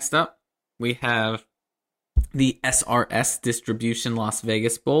right, next up, we have the SRS Distribution Las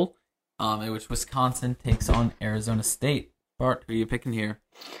Vegas Bowl, in which Wisconsin takes on Arizona State. Bart, who are you picking here?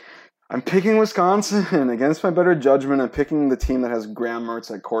 I'm picking Wisconsin against my better judgment. I'm picking the team that has Graham Mertz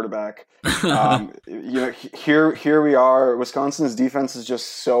at quarterback. Here we are. Wisconsin's defense is just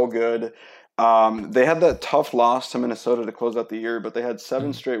so good. They had that tough loss to Minnesota to close out the year, but they had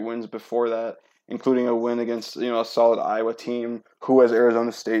 7 straight wins before that, including a win against a solid Iowa team who has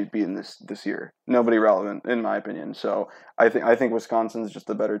Arizona State beaten this year. Nobody relevant in my opinion. So I think Wisconsin's just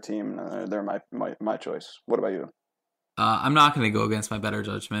the better team. They're my choice. What about you? I'm not going to go against my better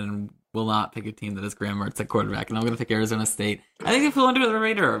judgment and will not pick a team that has Graham Mertz at quarterback, and I'm going to pick Arizona State. I think they flew under the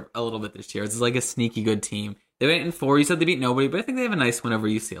radar a little bit this year. It's like a sneaky good team. They went 8-4. You said they beat nobody, but I think they have a nice win over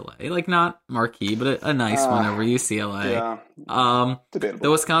UCLA. Like, not marquee, but a nice win over UCLA. Yeah, debatable.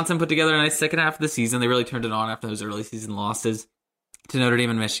 The Wisconsin put together a nice second half of the season. They really turned it on after those early season losses to Notre Dame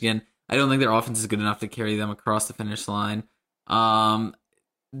and Michigan. I don't think their offense is good enough to carry them across the finish line. Again,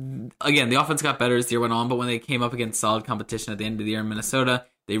 the offense got better as the year went on, but when they came up against solid competition at the end of the year in Minnesota,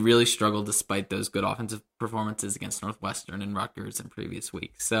 they really struggled despite those good offensive performances against Northwestern and Rutgers in previous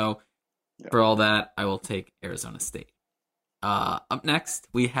weeks. So for all that, I will take Arizona State. Up next,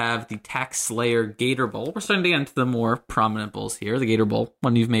 we have the Tax Slayer Gator Bowl. We're starting to get into the more prominent bowls here. The Gator Bowl,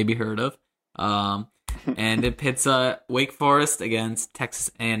 one you've maybe heard of. And it pits Wake Forest against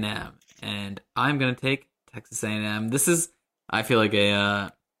Texas A&M. And I'm going to take Texas A&M. This is, I feel like,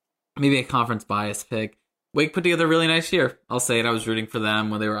 maybe a conference bias pick. Wake put together a really nice year. I'll say it. I was rooting for them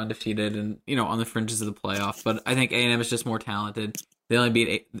when they were undefeated and, on the fringes of the playoff. But I think A&M is just more talented. They only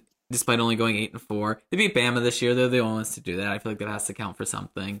beat despite only going 8-4. They beat Bama this year. They're the only ones to do that. I feel like that has to count for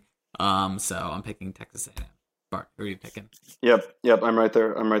something. So I'm picking Texas A&M. Bart, who are you picking? Yep. I'm right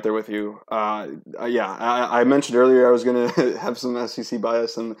there. I'm right there with you. I mentioned earlier I was going to have some SEC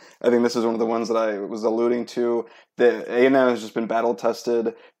bias, and I think this is one of the ones that I was alluding to. The A&M has just been battle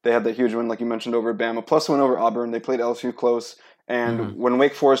tested. They had that huge win, like you mentioned, over Bama, plus win over Auburn. They played LSU close. And when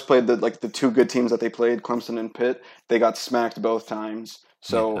Wake Forest played the two good teams that they played, Clemson and Pitt, they got smacked both times.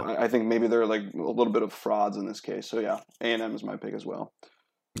 So I think maybe they're like a little bit of frauds in this case. So yeah, A&M is my pick as well.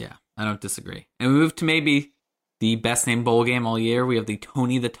 Yeah, I don't disagree. And we move to maybe the best named bowl game all year. We have the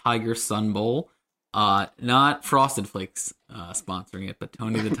Tony the Tiger Sun Bowl. Not Frosted Flakes sponsoring it, but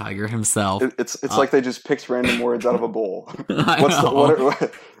Tony the Tiger himself. It's like they just picked random words out of a bowl.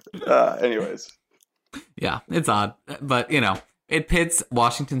 Anyways. Yeah, it's odd. But, it pits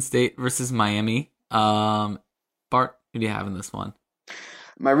Washington State versus Miami. Bart, who do you have in this one?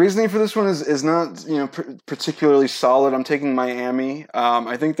 My reasoning for this one is not particularly solid. I'm taking Miami.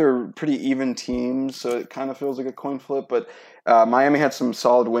 I think they're pretty even teams, so it kind of feels like a coin flip. But Miami had some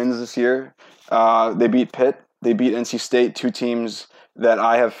solid wins this year. They beat Pitt. They beat NC State, two teams that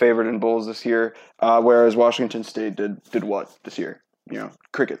I have favored in bowls this year. Whereas Washington State did what this year?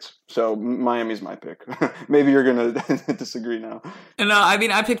 Crickets. So Miami's my pick. Maybe you're gonna disagree now. No, I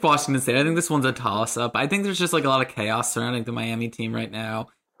mean I picked Washington State. I think this one's a toss-up. I think there's just like a lot of chaos surrounding the Miami team right now.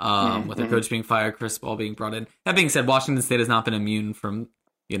 With their coach being fired, Chris Paul being brought in. That being said, Washington State has not been immune from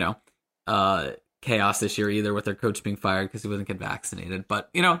chaos this year either, with their coach being fired because he wasn't get vaccinated. But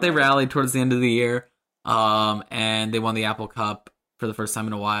they rallied towards the end of the year, and they won the Apple Cup for the first time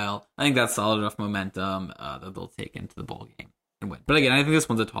in a while. I think that's solid enough momentum that they'll take into the bowl game and win. But again, I think this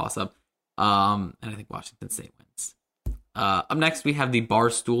one's a toss-up, and I think Washington State wins. Up next, we have the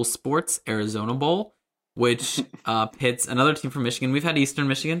Barstool Sports Arizona Bowl, which pits another team from Michigan. We've had Eastern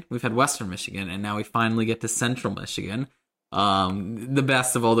Michigan, we've had Western Michigan, and now we finally get to Central Michigan. The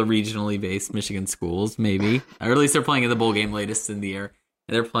best of all the regionally based Michigan schools, maybe. Or at least they're playing in the bowl game latest in the year.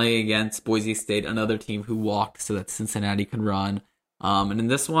 And they're playing against Boise State, another team who walked so that Cincinnati can run. And in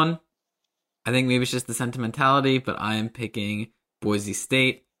this one, I think maybe it's just the sentimentality, but I am picking Boise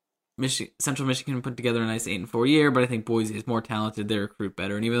State. Central Michigan put together a nice 8-4 year, but I think Boise is more talented. They recruit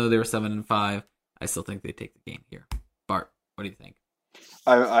better, and even though they were 7-5, I still think they take the game here. Bart, what do you think?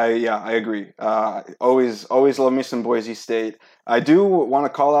 I agree. Always love me some Boise State. I do want to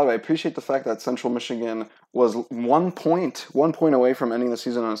call out, I appreciate the fact that Central Michigan was 1 point away from ending the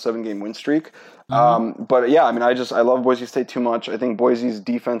season on a 7-game win streak. But yeah, I mean, I love Boise State too much. I think Boise's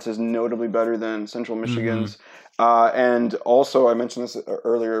defense is notably better than Central Michigan's. And also, I mentioned this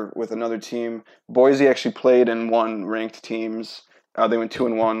earlier with another team. Boise actually played and won ranked teams. They went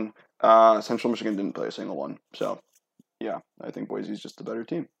 2-1. Central Michigan didn't play a single one. So, yeah, I think Boise's just a better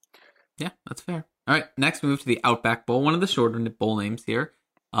team. Yeah, that's fair. All right, next we move to the Outback Bowl, one of the shorter bowl names here,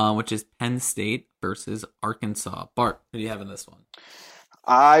 which is Penn State versus Arkansas. Bart, who do you have in this one?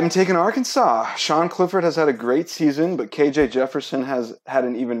 I'm taking Arkansas. Sean Clifford has had a great season, but KJ Jefferson has had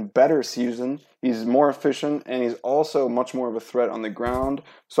an even better season. He's more efficient, and he's also much more of a threat on the ground.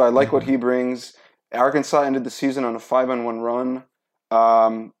 So I like what he brings. Arkansas ended the season on a 5-1 run.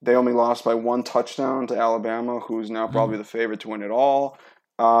 They only lost by 1 touchdown to Alabama, who's now probably the favorite to win it all.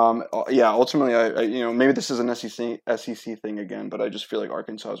 Ultimately, I maybe this is an SEC thing again, but I just feel like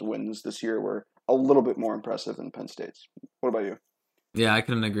Arkansas's wins this year were a little bit more impressive than Penn State's. What about you? Yeah, I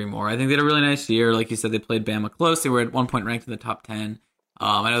couldn't agree more. I think they had a really nice year. Like you said, they played Bama close. They were at one point ranked in the top 10.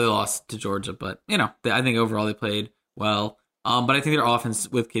 I know they lost to Georgia, but I think overall they played well. But I think their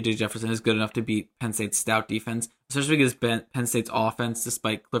offense with KJ Jefferson is good enough to beat Penn State's stout defense, especially because Penn State's offense,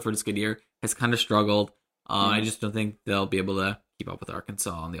 despite Clifford's good year, has kind of struggled. I just don't think they'll be able to keep up with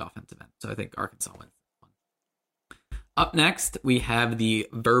Arkansas on the offensive end. So I think Arkansas wins. Up next, we have the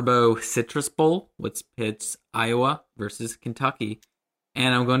Verbo Citrus Bowl, which pits Iowa versus Kentucky.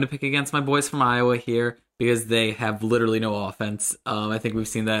 And I'm going to pick against my boys from Iowa here because they have literally no offense. I think we've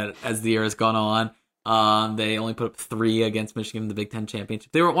seen that as the year has gone on. They only put up 3 against Michigan in the Big Ten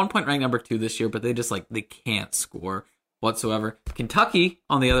Championship. They were at 1 point ranked number 2 this year, but they just they can't score whatsoever. Kentucky,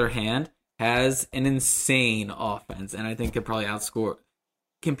 on the other hand, has an insane offense, and I think could probably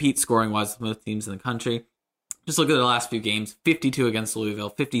compete scoring-wise with most teams in the country. Just look at their last few games: 52 against Louisville,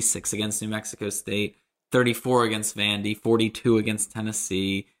 56 against New Mexico State, 34 against Vandy, 42 against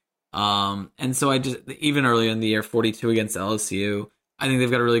Tennessee. And so even earlier in the year, 42 against LSU. I think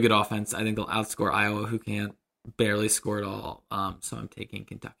they've got a really good offense. I think they'll outscore Iowa, who can't barely score at all. So I'm taking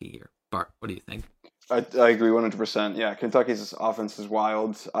Kentucky here. Bart, what do you think? I agree 100%. Yeah, Kentucky's offense is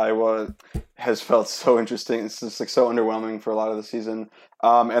wild. Iowa has felt so interesting. It's just so underwhelming for a lot of the season.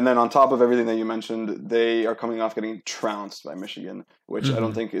 And then on top of everything that you mentioned, they are coming off getting trounced by Michigan, which I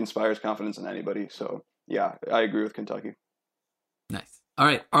don't think inspires confidence in anybody. So yeah, I agree with Kentucky. Nice. All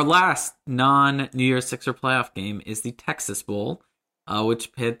right, our last non-New Year's Sixer playoff game is the Texas Bowl,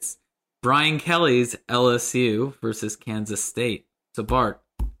 which pits Brian Kelly's LSU versus Kansas State. So Bart,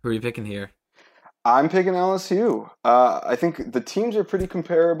 who are you picking here? I'm picking LSU. I think the teams are pretty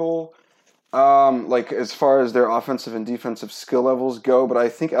comparable, as far as their offensive and defensive skill levels go. But I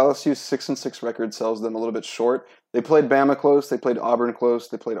think LSU's 6-6 record sells them a little bit short. They played Bama close. They played Auburn close.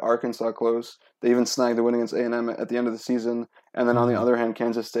 They played Arkansas close. They even snagged the win against A&M at the end of the season. And then on the other hand,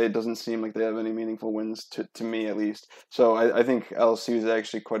 Kansas State doesn't seem like they have any meaningful wins to me at least. So I think LSU is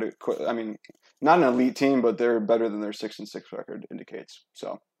actually not an elite team, but they're better than their 6-6 record indicates.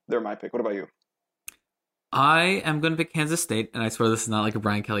 So they're my pick. What about you? I am going to pick Kansas State, and I swear this is not like a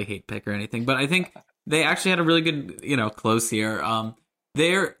Brian Kelly hate pick or anything, but I think they actually had a really good, close here.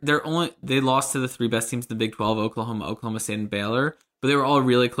 They lost to the three best teams in the Big 12, Oklahoma, Oklahoma State, and Baylor, but they were all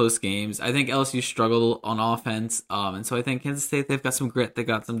really close games. I think LSU struggled on offense, and so I think Kansas State, they've got some grit, they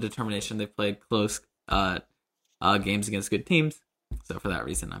got some determination. They've played close games against good teams. So for that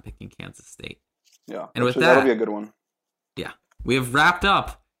reason, I'm picking Kansas State. Yeah, and with that'll be a good one. Yeah, we have wrapped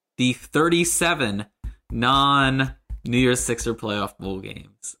up the 37 non-New Year's Sixer playoff bowl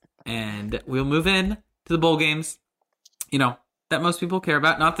games, and we'll move in to the bowl games. That most people care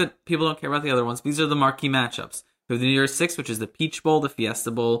about. Not that people don't care about the other ones. These are the marquee matchups. We have the New Year's Six, which is the Peach Bowl, the Fiesta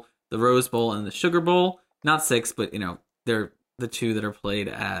Bowl, the Rose Bowl, and the Sugar Bowl. Not six, but they're the two that are played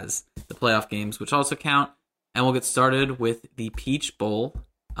as the playoff games, which also count. And we'll get started with the Peach Bowl,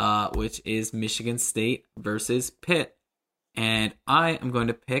 which is Michigan State versus Pitt. And I am going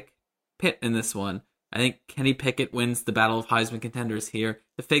to pick Pitt in this one. I think Kenny Pickett wins the battle of Heisman contenders here.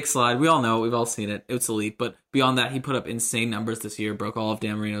 The fake slide, we all know it. We've all seen it. It's elite. But beyond that, he put up insane numbers this year, broke all of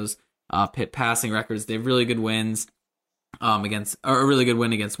Dan Marino's Pitt passing records. They have really good wins a really good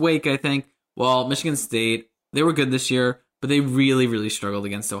win against Wake, I think. While Michigan State, they were good this year, but they really, really struggled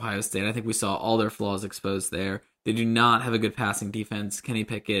against Ohio State. I think we saw all their flaws exposed there. They do not have a good passing defense. Kenny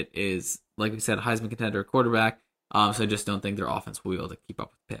Pickett is, like we said, a Heisman contender quarterback. So I just don't think their offense will be able to keep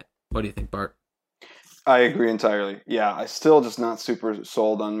up with Pitt. What do you think, Bart? I agree entirely. Yeah, I still just not super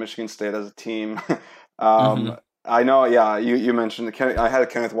sold on Michigan State as a team. I know. Yeah, you mentioned I had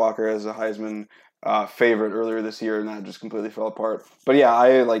Kenneth Walker as a Heisman favorite earlier this year, and that just completely fell apart. But yeah,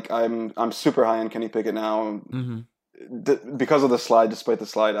 I'm super high on Kenny Pickett now because of the slide. Despite the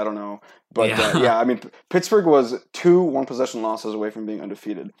slide, I don't know, but yeah, I mean, Pittsburgh was 2 one-possession losses away from being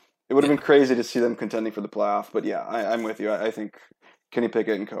undefeated. It would have been crazy to see them contending for the playoff. But yeah, I'm with you. I think Kenny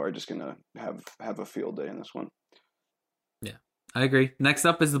Pickett and co are just going to have a field day in this one. Yeah, I agree. Next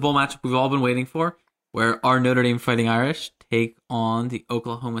up is the bowl matchup we've all been waiting for, where our Notre Dame Fighting Irish take on the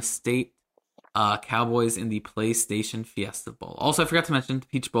Oklahoma State Cowboys in the PlayStation Fiesta Bowl. Also, I forgot to mention the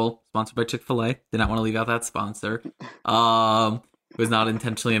Peach Bowl, sponsored by Chick-fil-A. Did not want to leave out that sponsor. It was not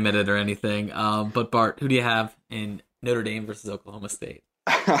intentionally omitted or anything. But Bart, who do you have in Notre Dame versus Oklahoma State?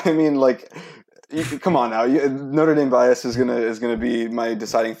 I mean, come on now. Notre Dame bias is gonna be my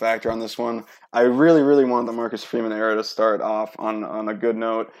deciding factor on this one. I really, really want the Marcus Freeman era to start off on a good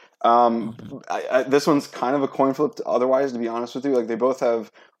note. This one's kind of a coin flip. Otherwise, to be honest with you, they both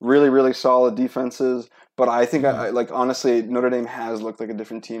have really, really solid defenses. But I think, honestly, Notre Dame has looked like a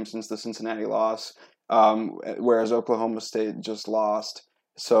different team since the Cincinnati loss, whereas Oklahoma State just lost.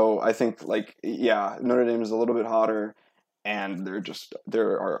 So I think, Notre Dame is a little bit hotter. And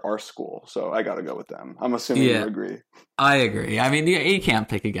they're our school, so I got to go with them. I'm assuming you agree. I agree. I mean, you can't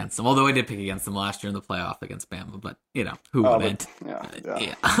pick against them. Although I did pick against them last year in the playoff against Bama, but who wouldn't?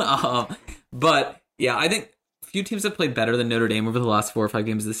 But yeah, I think a few teams have played better than Notre Dame over the last 4 or 5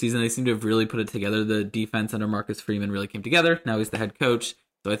 games of the season. They seem to have really put it together. The defense under Marcus Freeman really came together. Now he's the head coach,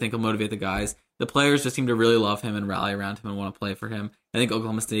 so I think he'll motivate the guys. The players just seem to really love him and rally around him and want to play for him. I think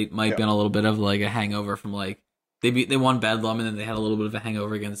Oklahoma State might be on a little bit of a hangover from They won Bedlam, and then they had a little bit of a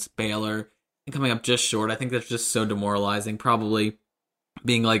hangover against Baylor, and coming up just short. I think that's just so demoralizing, probably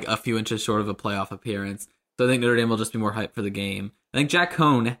being a few inches short of a playoff appearance. So I think Notre Dame will just be more hyped for the game. I think Jack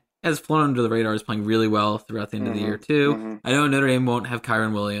Cohn has flown under the radar, is playing really well throughout the end of the year, too. I know Notre Dame won't have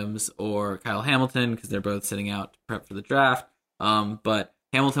Kyron Williams or Kyle Hamilton because they're both sitting out to prep for the draft. But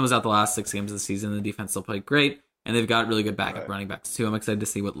Hamilton was out the last 6 games of the season. The defense still played great. And they've got really good backup running backs, too. I'm excited to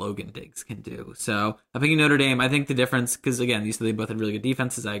see what Logan Diggs can do. So I'm picking Notre Dame. I think the difference, because, again, you said they both had really good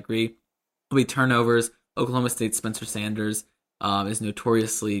defenses. I agree. Will be turnovers. Oklahoma State's Spencer Sanders is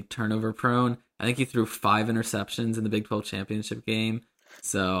notoriously turnover prone. I think he threw 5 interceptions in the Big 12 championship game.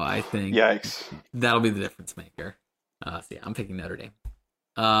 So I think that'll be the difference maker. So yeah, I'm picking Notre Dame.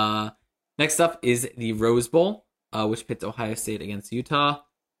 Next up is the Rose Bowl, which pits Ohio State against Utah.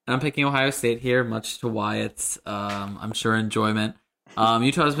 I'm picking Ohio State here, much to Wyatt's, I'm sure, enjoyment.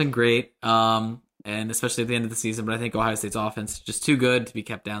 Utah has been great, and especially at the end of the season, but I think Ohio State's offense is just too good to be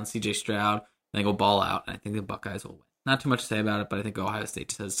kept down. CJ Stroud, I think, will ball out, and I think the Buckeyes will win. Not too much to say about it, but I think Ohio State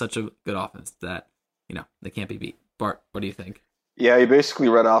just has such a good offense that, they can't be beat. Bart, what do you think? Yeah, you basically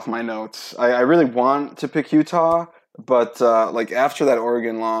read off my notes. I really want to pick Utah, but after that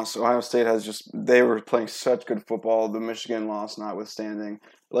Oregon loss, Ohio State they were playing such good football, the Michigan loss notwithstanding.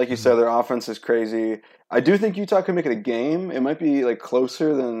 Like you said, their offense is crazy. I do think Utah can make it a game. It might be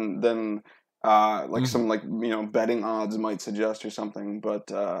closer than some betting odds might suggest or something. But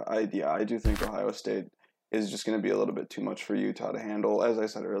I do think Ohio State is just going to be a little bit too much for Utah to handle. As I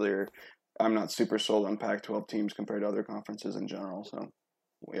said earlier, I'm not super sold on Pac-12 teams compared to other conferences in general. So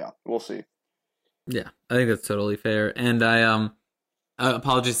yeah, we'll see. Yeah, I think that's totally fair. And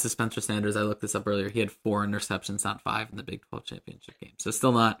Apologies to Spencer Sanders. I looked this up earlier. He had 4 interceptions, not 5, in the Big 12 championship game. So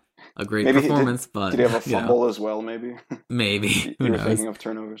still not a great performance. But did he have a fumble as well? Maybe. Maybe. You were thinking of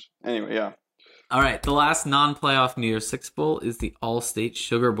turnovers. Anyway, yeah. All right. The last non-playoff New Year's Six Bowl is the All-State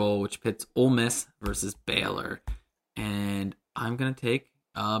Sugar Bowl, which pits Ole Miss versus Baylor. And I'm gonna take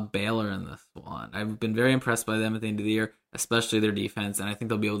Baylor in this one. I've been very impressed by them at the end of the year, especially their defense, and I think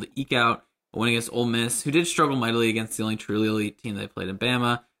they'll be able to eke out a win against Ole Miss, who did struggle mightily against the only truly elite team they played in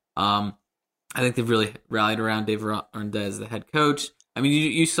Bama. I think they've really rallied around Dave Aranda as the head coach. I mean,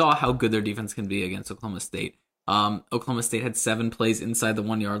 you saw how good their defense can be against Oklahoma State. Oklahoma State had 7 plays inside the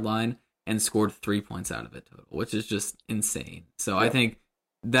 1-yard line and scored 3 points out of it total, which is just insane. So I think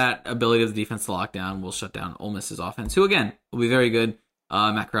that ability of the defense to lock down will shut down Ole Miss's offense, who, again, will be very good.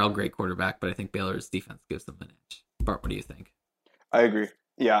 Matt Corral, great quarterback, but I think Baylor's defense gives them an edge. Bart, what do you think? I agree.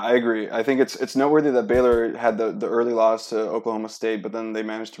 Yeah, I agree. I think it's noteworthy that Baylor had the early loss to Oklahoma State, but then they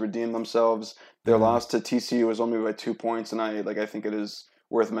managed to redeem themselves. Their loss to TCU was only by 2 points, and I think it is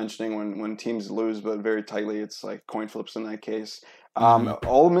worth mentioning when teams lose, but very tightly. It's like coin flips in that case.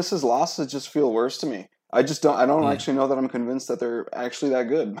 Ole Miss's losses just feel worse to me. I don't actually know that I'm convinced that they're actually that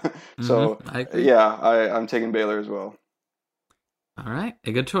good. So I'm taking Baylor as well. All right,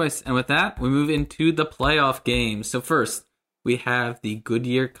 a good choice. And with that, we move into the playoff games. So first, we have the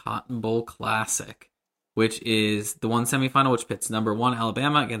Goodyear Cotton Bowl Classic, which is the one semifinal, which pits number 1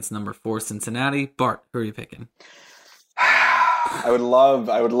 Alabama against number 4 Cincinnati. Bart, who are you picking? I would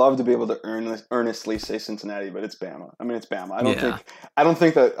love to be able to earnestly say Cincinnati, but it's Bama. I mean, it's Bama. I don't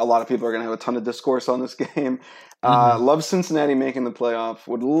think that a lot of people are going to have a ton of discourse on this game. Love Cincinnati making the playoff.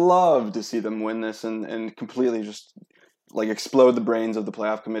 Would love to see them win this and completely just like explode the brains of the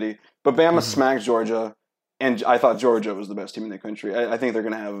playoff committee. But Bama smacked Georgia. And I thought Georgia was the best team in the country. I think they're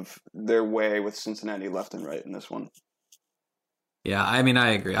going to have their way with Cincinnati left and right in this one. Yeah, I mean,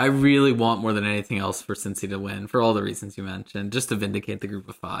 I agree. I really want more than anything else for Cincy to win, for all the reasons you mentioned, just to vindicate the group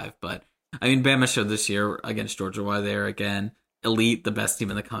of 5. But, I mean, Bama showed this year against Georgia why they're, again, elite, the best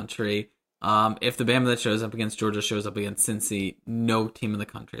team in the country. If the Bama that shows up against Georgia shows up against Cincy, no team in the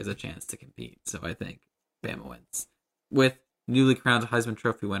country has a chance to compete. So I think Bama wins. With newly crowned Heisman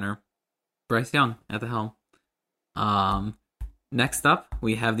Trophy winner, Bryce Young at the helm. Next up,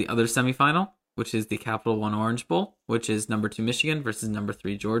 we have the other semifinal, which is the Capital One Orange Bowl, which is number 2 Michigan versus number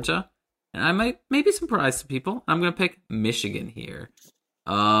 3 Georgia. And I might be surprised to people. I'm going to pick Michigan here.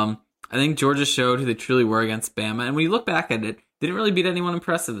 I think Georgia showed who they truly were against Bama. And when you look back at it, they didn't really beat anyone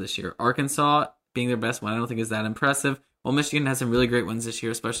impressive this year. Arkansas being their best one, I don't think is that impressive. Well, Michigan has some really great wins this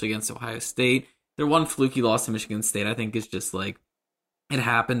year, especially against Ohio State. Their one fluky loss to Michigan State, I think, is just like, it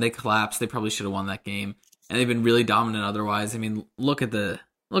happened. They collapsed. They probably should have won that game. And they've been really dominant otherwise. I mean, look at the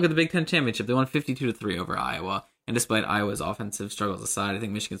Big Ten championship. They won 52-3 over Iowa. And despite Iowa's offensive struggles aside, I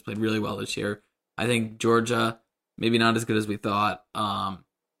think Michigan's played really well this year. I think Georgia, maybe not as good as we thought.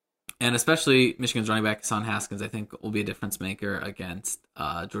 And especially Michigan's running back, Hassan Haskins, I think will be a difference maker against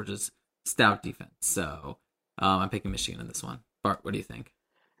Georgia's stout defense. So I'm picking Michigan in this one. Bart, what do you think?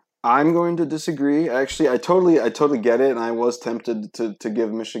 I'm going to disagree. Actually, I totally get it, and I was tempted to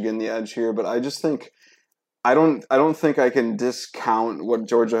give Michigan the edge here, but I just think I don't think I can discount what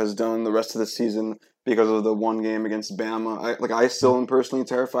Georgia has done the rest of the season because of the one game against Bama. I still am personally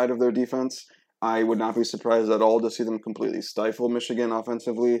terrified of their defense. I would not be surprised at all to see them completely stifle Michigan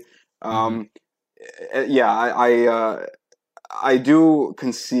offensively. I do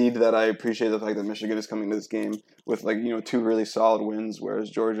concede that I appreciate the fact that Michigan is coming to this game with 2 really solid wins, whereas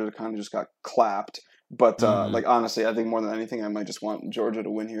Georgia kind of just got clapped. But honestly, I think more than anything, I might just want Georgia to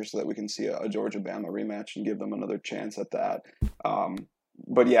win here so that we can see a Georgia-Bama rematch and give them another chance at that.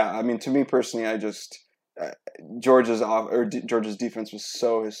 But yeah, I mean, to me personally, I just Georgia's defense was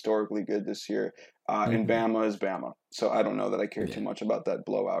so historically good this year, and Bama is Bama. So I don't know that I care too much about that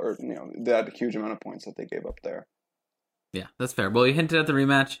blowout or that huge amount of points that they gave up there. Yeah, that's fair. Well, you hinted at the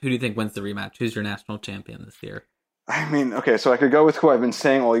rematch. Who do you think wins the rematch? Who's your national champion this year? I mean, okay, so I could go with who I've been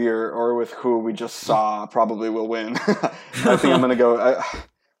saying all year or with who we just saw probably will win. I think I'm going to go...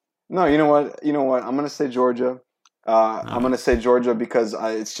 No, you know what? I'm going to say Georgia. I'm going to say Georgia because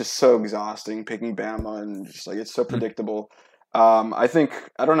it's just so exhausting picking Bama and just it's so predictable. I think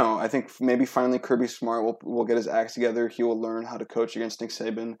maybe finally Kirby Smart will get his acts together. He will learn how to coach against Nick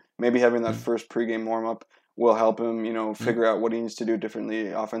Saban. Maybe having that first pregame warm-up will help him, figure out what he needs to do differently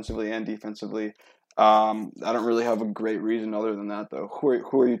offensively and defensively. I don't really have a great reason other than that, though.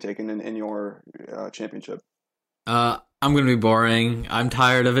 Who are you taking in your championship? I'm going to be boring. I'm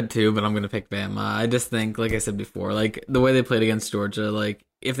tired of it too, but I'm going to pick Bama. I just think, like I said before, the way they played against Georgia,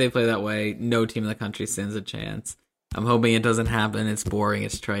 if they play that way, no team in the country stands a chance. I'm hoping it doesn't happen. It's boring.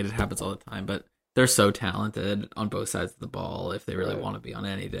 It's trite. It happens all the time. But they're so talented on both sides of the ball if they really want to be on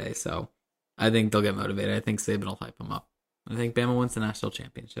any day. So I think they'll get motivated. I think Saban will hype them up. I think Bama wins the national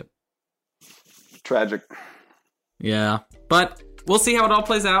championship. Tragic. Yeah, but we'll see how it all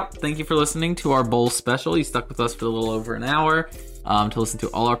plays out. Thank you for listening to our bowl special. You stuck with us for a little over an hour to listen to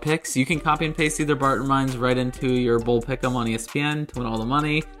all our picks. You can copy and paste either Bart or mine's right into your bowl pick'em on ESPN to win all the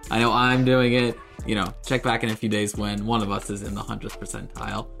money. I know I'm doing it. Check back in a few days when one of us is in the 100th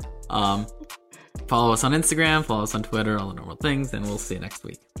percentile. Follow us on Instagram, follow us on Twitter, all the normal things, and we'll see you next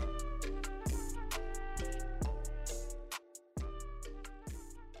week.